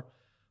anymore,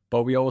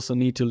 but we also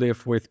need to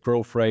live with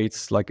growth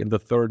rates like in the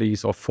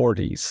 30s or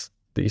 40s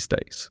these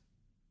days.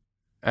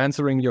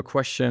 Answering your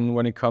question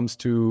when it comes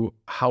to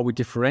how we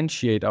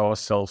differentiate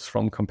ourselves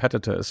from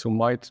competitors who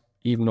might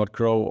even not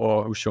grow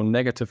or who show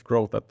negative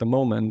growth at the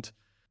moment,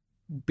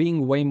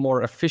 being way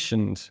more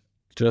efficient,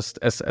 just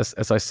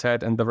as I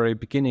said in the very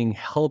beginning,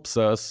 helps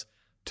us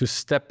to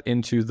step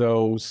into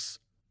those,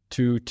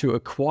 to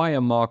acquire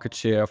market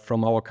share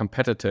from our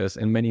competitors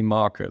in many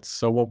markets.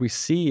 So what we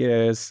see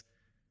is,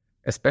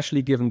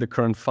 especially given the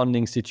current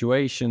funding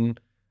situation,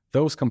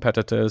 those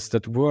competitors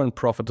that weren't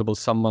profitable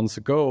some months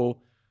ago,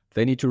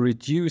 they need to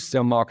reduce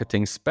their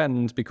marketing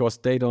spend because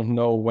they don't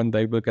know when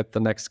they will get the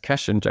next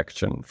cash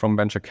injection from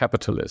venture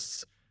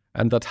capitalists.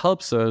 And that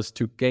helps us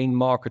to gain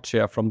market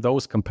share from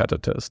those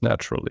competitors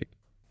naturally.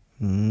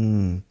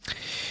 Yeah,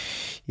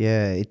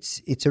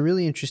 it's a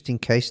really interesting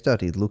case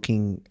study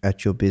looking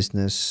at your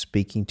business,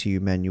 speaking to you,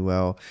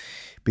 Manuel,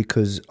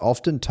 because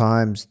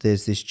oftentimes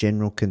there's this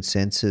general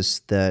consensus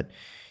that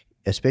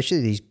especially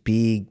these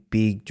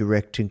big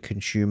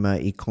direct-to-consumer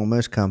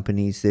e-commerce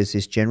companies, there's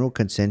this general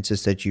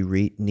consensus that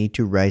you need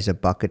to raise a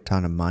bucket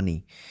ton of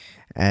money,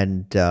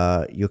 and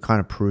you're kind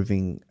of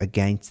proving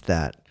against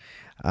that.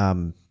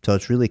 So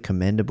it's really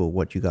commendable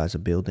what you guys are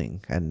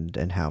building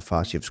and how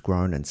fast you've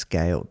grown and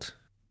scaled.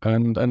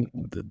 And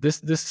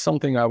this is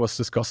something I was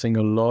discussing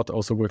a lot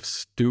also with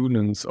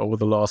students over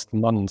the last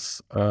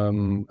months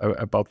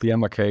about the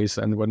Emma case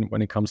and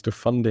when it comes to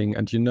funding.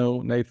 And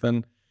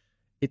Nathan,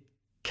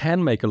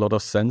 can make a lot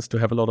of sense to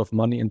have a lot of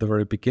money in the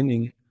very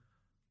beginning,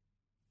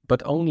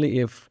 but only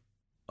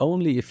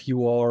if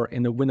you are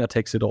in a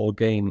winner-takes-it-all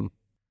game.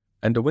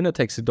 And the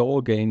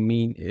winner-takes-it-all game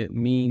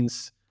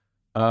means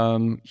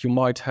you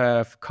might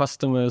have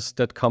customers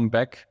that come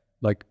back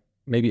like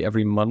maybe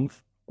every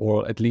month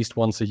or at least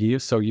once a year.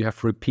 So you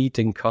have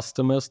repeating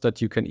customers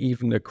that you can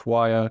even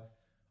acquire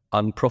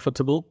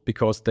unprofitable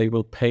because they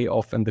will pay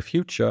off in the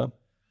future.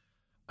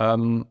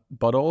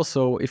 But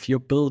also, if you're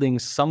building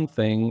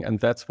something, and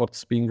that's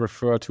what's being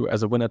referred to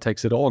as a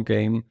winner-takes-it-all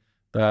game,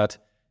 that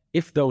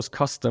if those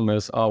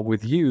customers are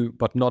with you,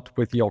 but not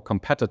with your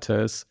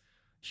competitors,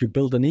 you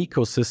build an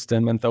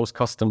ecosystem and those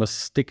customers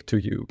stick to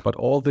you. But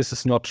all this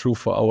is not true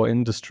for our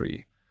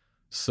industry.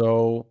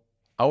 So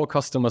our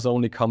customers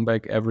only come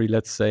back every,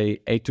 let's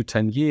say, 8 to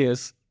 10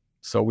 years.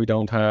 So we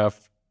don't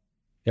have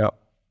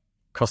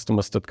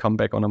customers that come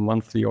back on a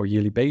monthly or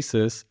yearly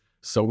basis.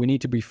 So we need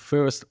to be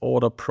first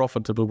order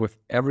profitable with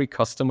every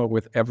customer,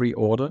 with every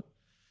order.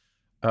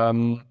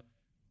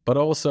 But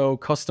also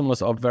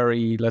customers are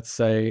very, let's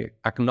say,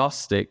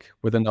 agnostic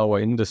within our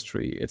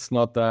industry. It's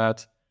not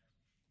that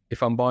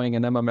if I'm buying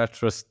an Emma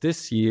mattress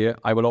this year,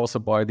 I will also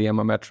buy the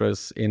Emma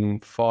mattress in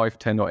 5,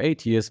 10 or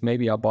 8 years.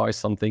 Maybe I'll buy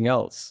something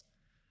else.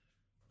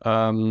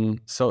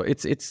 So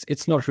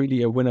it's not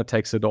really a winner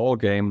takes it all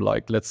game,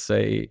 like let's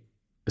say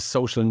a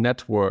social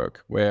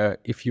network where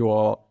if you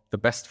are the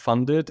best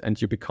funded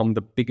and you become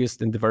the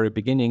biggest in the very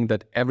beginning,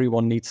 that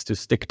everyone needs to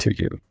stick to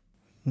you.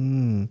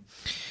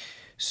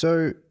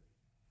 So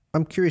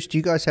I'm curious, do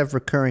you guys have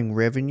recurring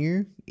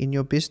revenue in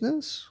your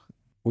business?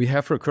 We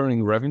have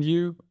recurring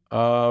revenue,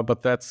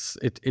 but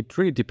it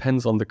really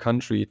depends on the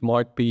country. It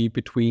might be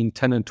between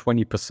 10 and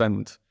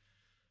 20%.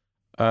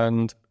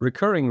 And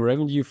recurring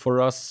revenue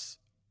for us,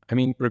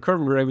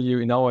 recurring revenue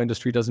in our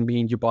industry doesn't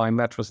mean you buy a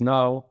mattress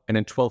now and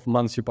in 12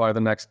 months you buy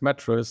the next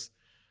mattress.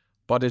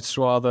 but it's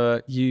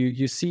rather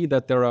you see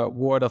that there are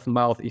word of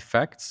mouth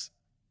effects.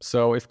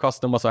 So if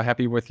customers are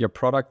happy with your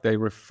product, they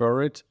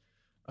refer it,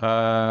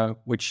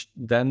 which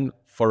then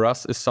for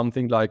us is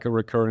something like a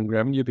recurring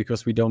revenue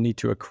because we don't need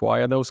to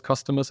acquire those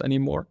customers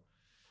anymore.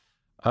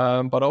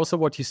 But also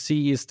what you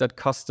see is that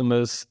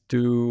customers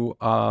do,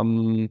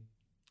 or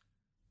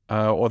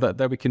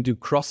that we can do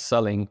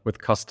cross-selling with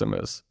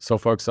customers. So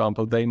for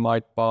example, they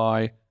might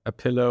buy a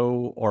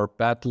pillow or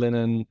bed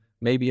linen,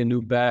 maybe a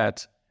new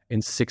bed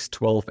in 6,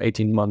 12,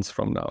 18 months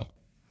from now.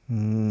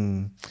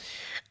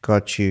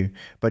 Got you.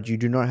 But you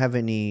do not have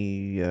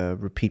any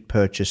repeat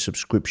purchase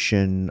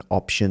subscription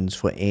options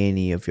for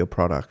any of your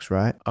products,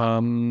 right?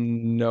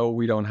 No,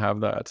 we don't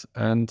have that.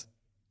 And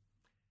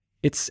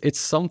it's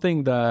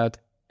something that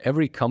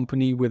every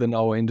company within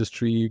our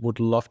industry would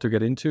love to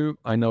get into.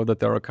 I know that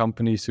there are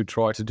companies who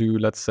try to do,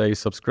 let's say,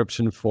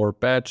 subscription for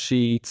bed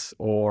sheets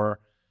or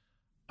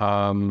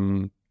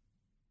other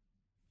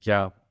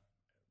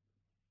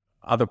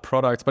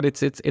products, but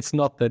it's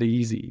not that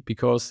easy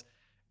because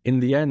in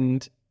the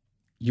end,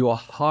 you are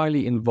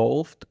highly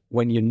involved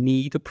when you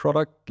need a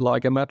product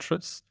like a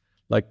mattress.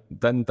 Like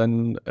then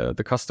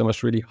the customer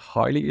is really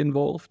highly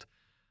involved.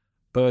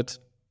 But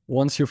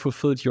once you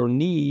fulfilled your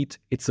need,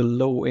 it's a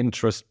low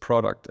interest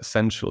product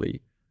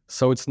essentially.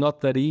 So it's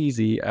not that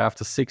easy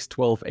after 6,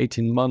 12,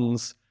 18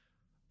 months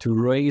to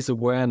raise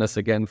awareness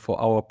again for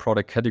our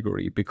product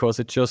category because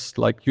it just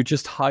like you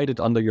just hide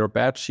it under your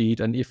bed sheet.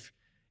 And if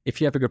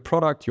you have a good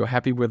product, you're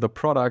happy with the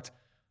product,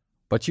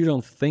 but you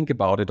don't think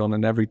about it on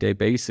an everyday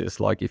basis,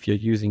 like if you're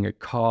using a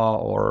car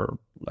or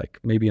like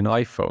maybe an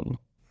iPhone.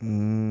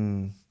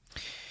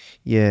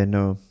 Yeah,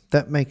 no,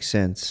 that makes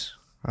sense.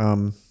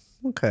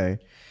 Okay.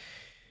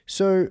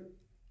 So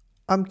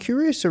I'm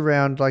curious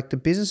around, like, the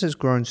business has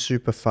grown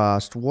super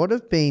fast. What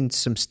have been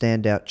some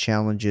standout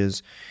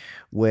challenges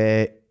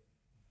where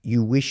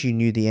you wish you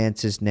knew the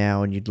answers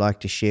now and you'd like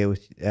to share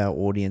with our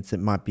audience that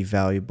might be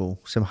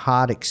valuable? Some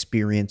hard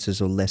experiences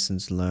or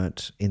lessons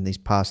learnt in these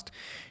past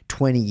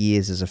 20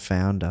 years as a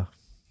founder,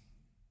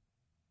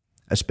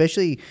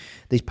 especially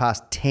these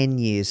past 10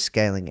 years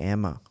scaling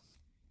Emma.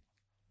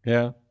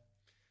 Yeah.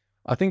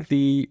 I think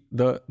the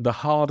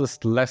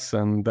hardest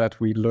lesson that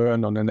we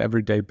learn on an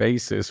everyday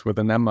basis with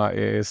an Emma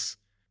is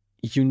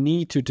you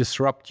need to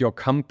disrupt your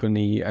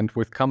company. And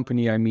with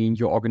company, I mean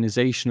your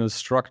organizational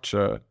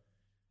structure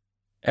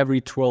every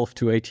 12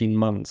 to 18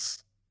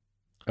 months.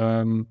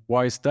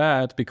 Why is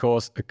that?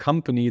 Because a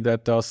company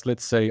that does,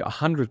 let's say,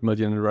 100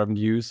 million in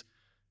revenues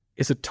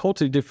is a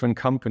totally different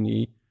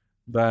company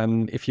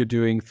than if you're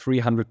doing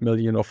 300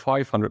 million or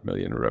 500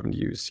 million in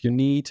revenues. You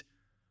need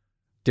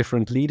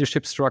different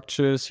leadership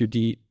structures, you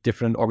need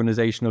different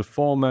organizational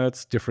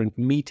formats, different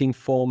meeting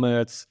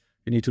formats.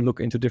 You need to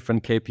look into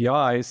different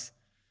KPIs.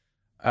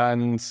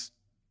 And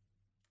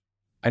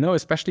I know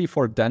especially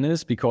for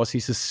Dennis, because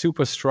he's a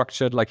super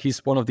structured, like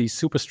he's one of these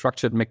super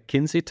structured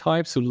McKinsey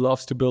types who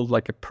loves to build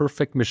like a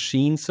perfect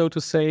machine, so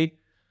to say.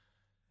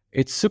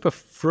 It's super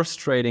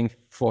frustrating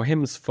for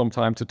him from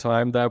time to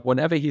time that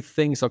whenever he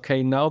thinks,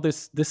 okay, now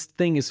this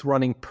thing is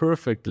running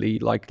perfectly,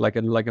 like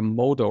a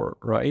motor,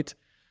 right?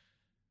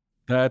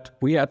 That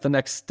we are at the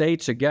next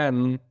stage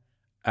again,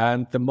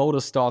 and the motor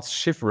starts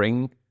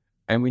shivering,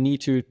 and we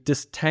need to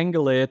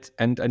disentangle it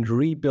and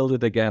rebuild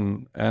it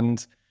again.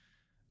 And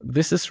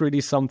this is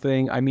really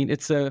something. I mean,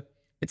 it's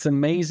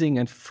amazing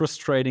and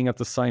frustrating at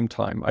the same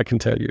time, I can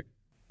tell you.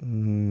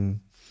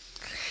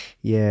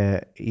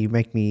 Yeah, you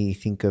make me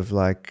think of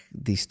like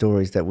these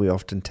stories that we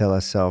often tell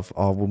ourselves,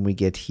 oh, when we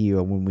get here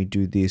or when we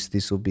do this,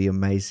 this will be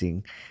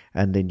amazing.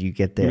 And then you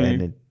get there and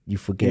then you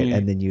forget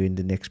and then you're in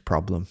the next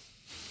problem.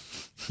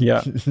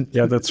 Yeah,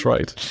 that's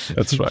right.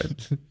 That's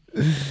right.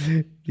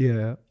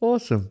 Yeah,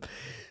 awesome.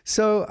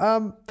 So,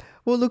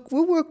 well, look,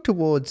 we'll work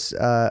towards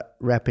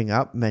wrapping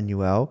up,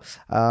 Manuel.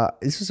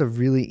 This was a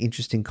really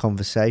interesting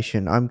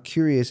conversation. I'm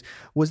curious,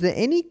 was there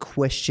any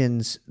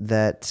questions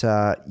that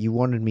you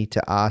wanted me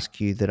to ask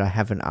you that I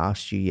haven't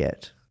asked you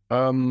yet?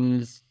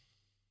 Not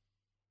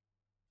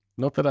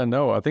that I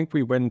know. I think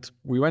we went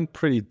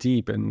pretty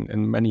deep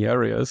in many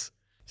areas.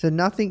 So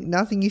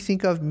nothing you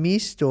think I've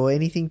missed or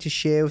anything to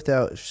share with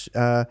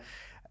our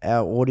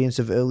audience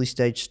of early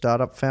stage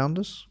startup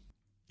founders?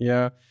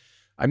 Yeah.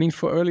 I mean,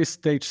 for early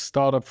stage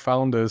startup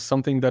founders,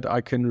 something that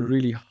I can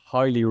really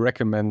highly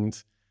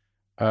recommend,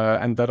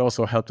 and that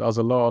also helped us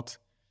a lot,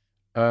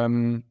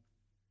 don't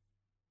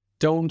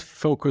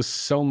focus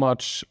so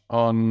much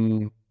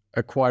on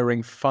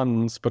acquiring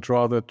funds, but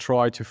rather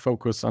try to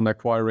focus on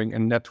acquiring a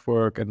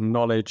network and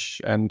knowledge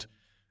and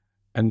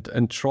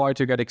try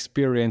to get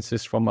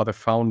experiences from other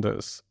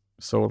founders.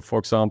 So, for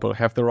example,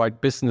 have the right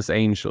business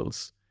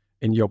angels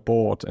in your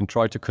board and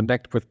try to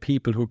connect with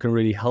people who can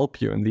really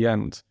help you in the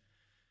end.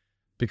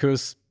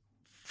 Because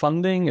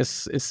funding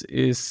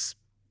is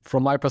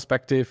from my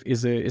perspective,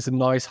 is a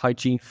nice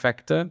hygiene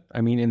factor.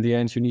 I mean, in the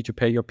end, you need to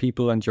pay your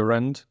people and your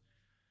rent.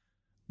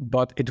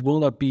 but it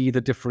will not be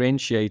the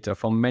differentiator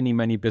for many,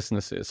 many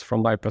businesses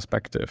from my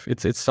perspective.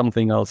 It's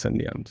something else in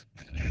the end.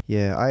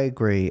 Yeah, I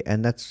agree.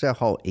 And that's our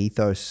whole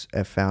ethos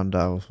at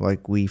Founder.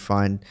 Like, we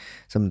find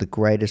some of the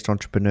greatest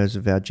entrepreneurs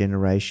of our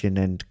generation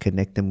and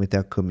connect them with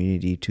our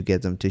community to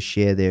get them to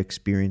share their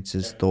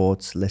experiences,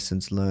 thoughts,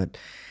 lessons learned,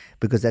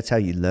 because that's how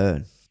you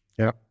learn.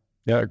 Yeah,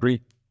 agree.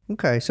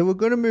 Okay, so we're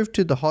going to move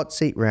to the hot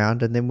seat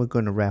round and then we're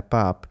going to wrap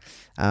up.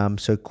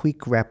 So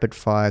quick rapid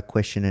fire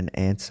question and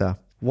answer.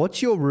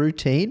 What's your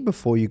routine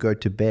before you go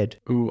to bed?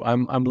 Ooh,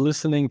 I'm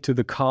listening to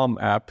the Calm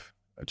app,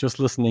 just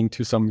listening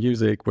to some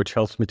music, which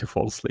helps me to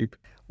fall asleep.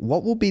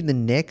 What will be the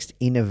next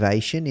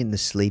innovation in the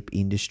sleep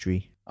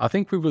industry? I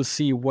think we will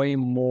see way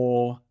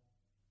more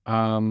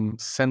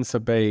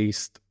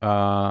sensor-based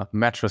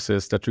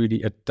mattresses that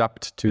really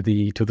adapt to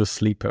the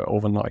sleeper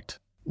overnight.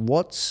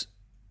 What's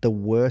the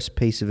worst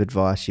piece of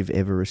advice you've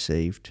ever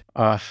received?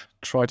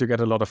 Try to get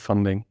a lot of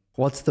funding.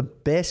 What's the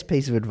best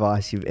piece of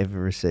advice you've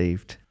ever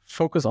received?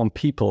 Focus on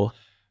people.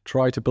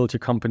 Try to build your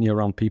company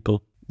around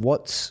people.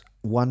 What's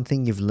one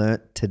thing you've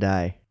learnt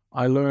today?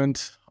 I learned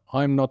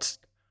I'm not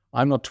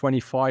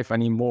 25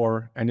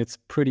 anymore, and it's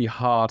pretty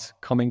hard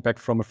coming back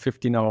from a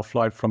 15-hour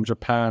flight from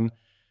Japan,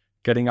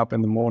 getting up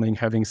in the morning,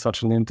 having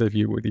such an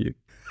interview with you.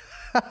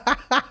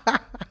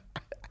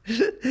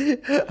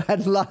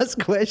 And last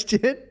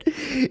question,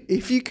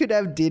 if you could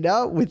have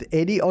dinner with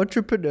any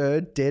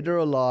entrepreneur, dead or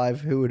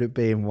alive, who would it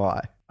be and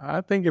why?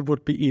 I think it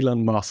would be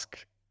Elon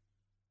Musk.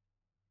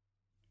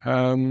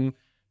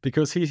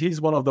 Because he's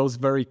one of those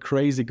very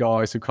crazy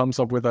guys who comes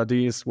up with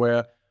ideas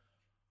where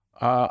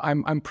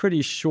I'm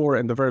pretty sure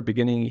in the very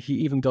beginning he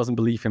even doesn't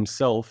believe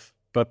himself,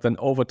 but then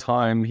over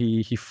time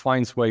he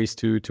finds ways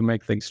to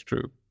make things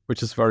true,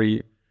 which is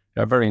very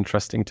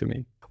interesting to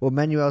me. Well,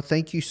 Manuel,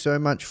 thank you so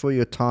much for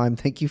your time.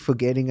 Thank you for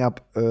getting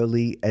up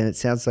early, and it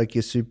sounds like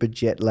you're super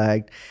jet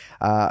lagged.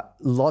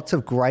 Lots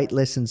of great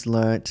lessons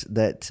learnt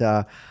that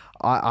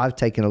I've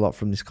taken a lot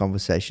from this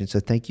conversation. So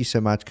thank you so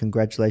much.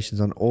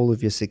 Congratulations on all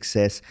of your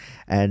success,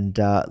 and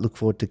look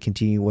forward to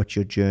continuing watch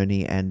your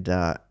journey and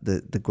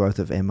the growth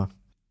of Emma.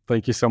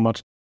 Thank you so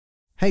much.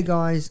 Hey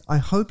guys, I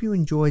hope you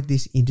enjoyed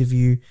this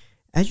interview.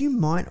 As you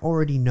might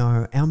already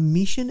know, our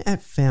mission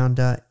at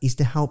Founder is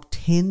to help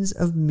tens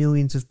of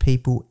millions of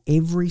people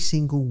every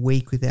single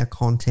week with our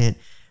content,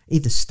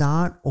 either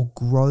start or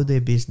grow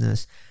their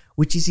business,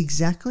 which is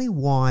exactly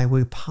why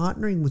we're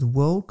partnering with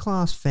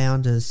world-class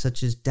founders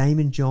such as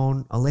Damon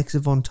John, Alexa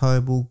Von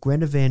Tobel,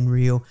 Greta Van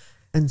Riel,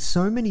 and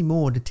so many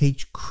more to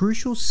teach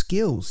crucial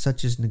skills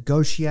such as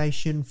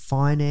negotiation,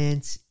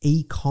 finance,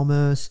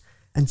 e-commerce,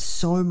 and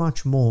so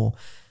much more.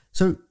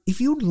 So if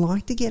you'd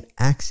like to get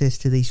access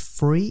to these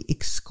free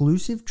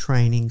exclusive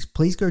trainings,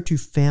 please go to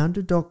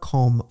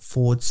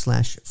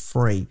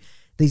founder.com/free.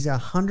 These are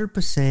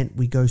 100%.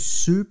 We go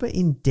super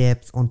in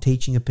depth on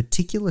teaching a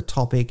particular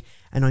topic,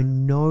 and I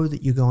know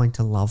that you're going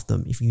to love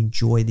them if you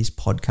enjoy this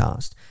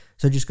podcast.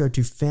 So just go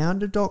to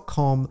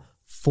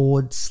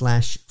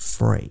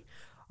founder.com/free.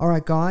 All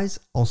right, guys,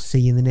 I'll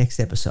see you in the next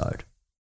episode.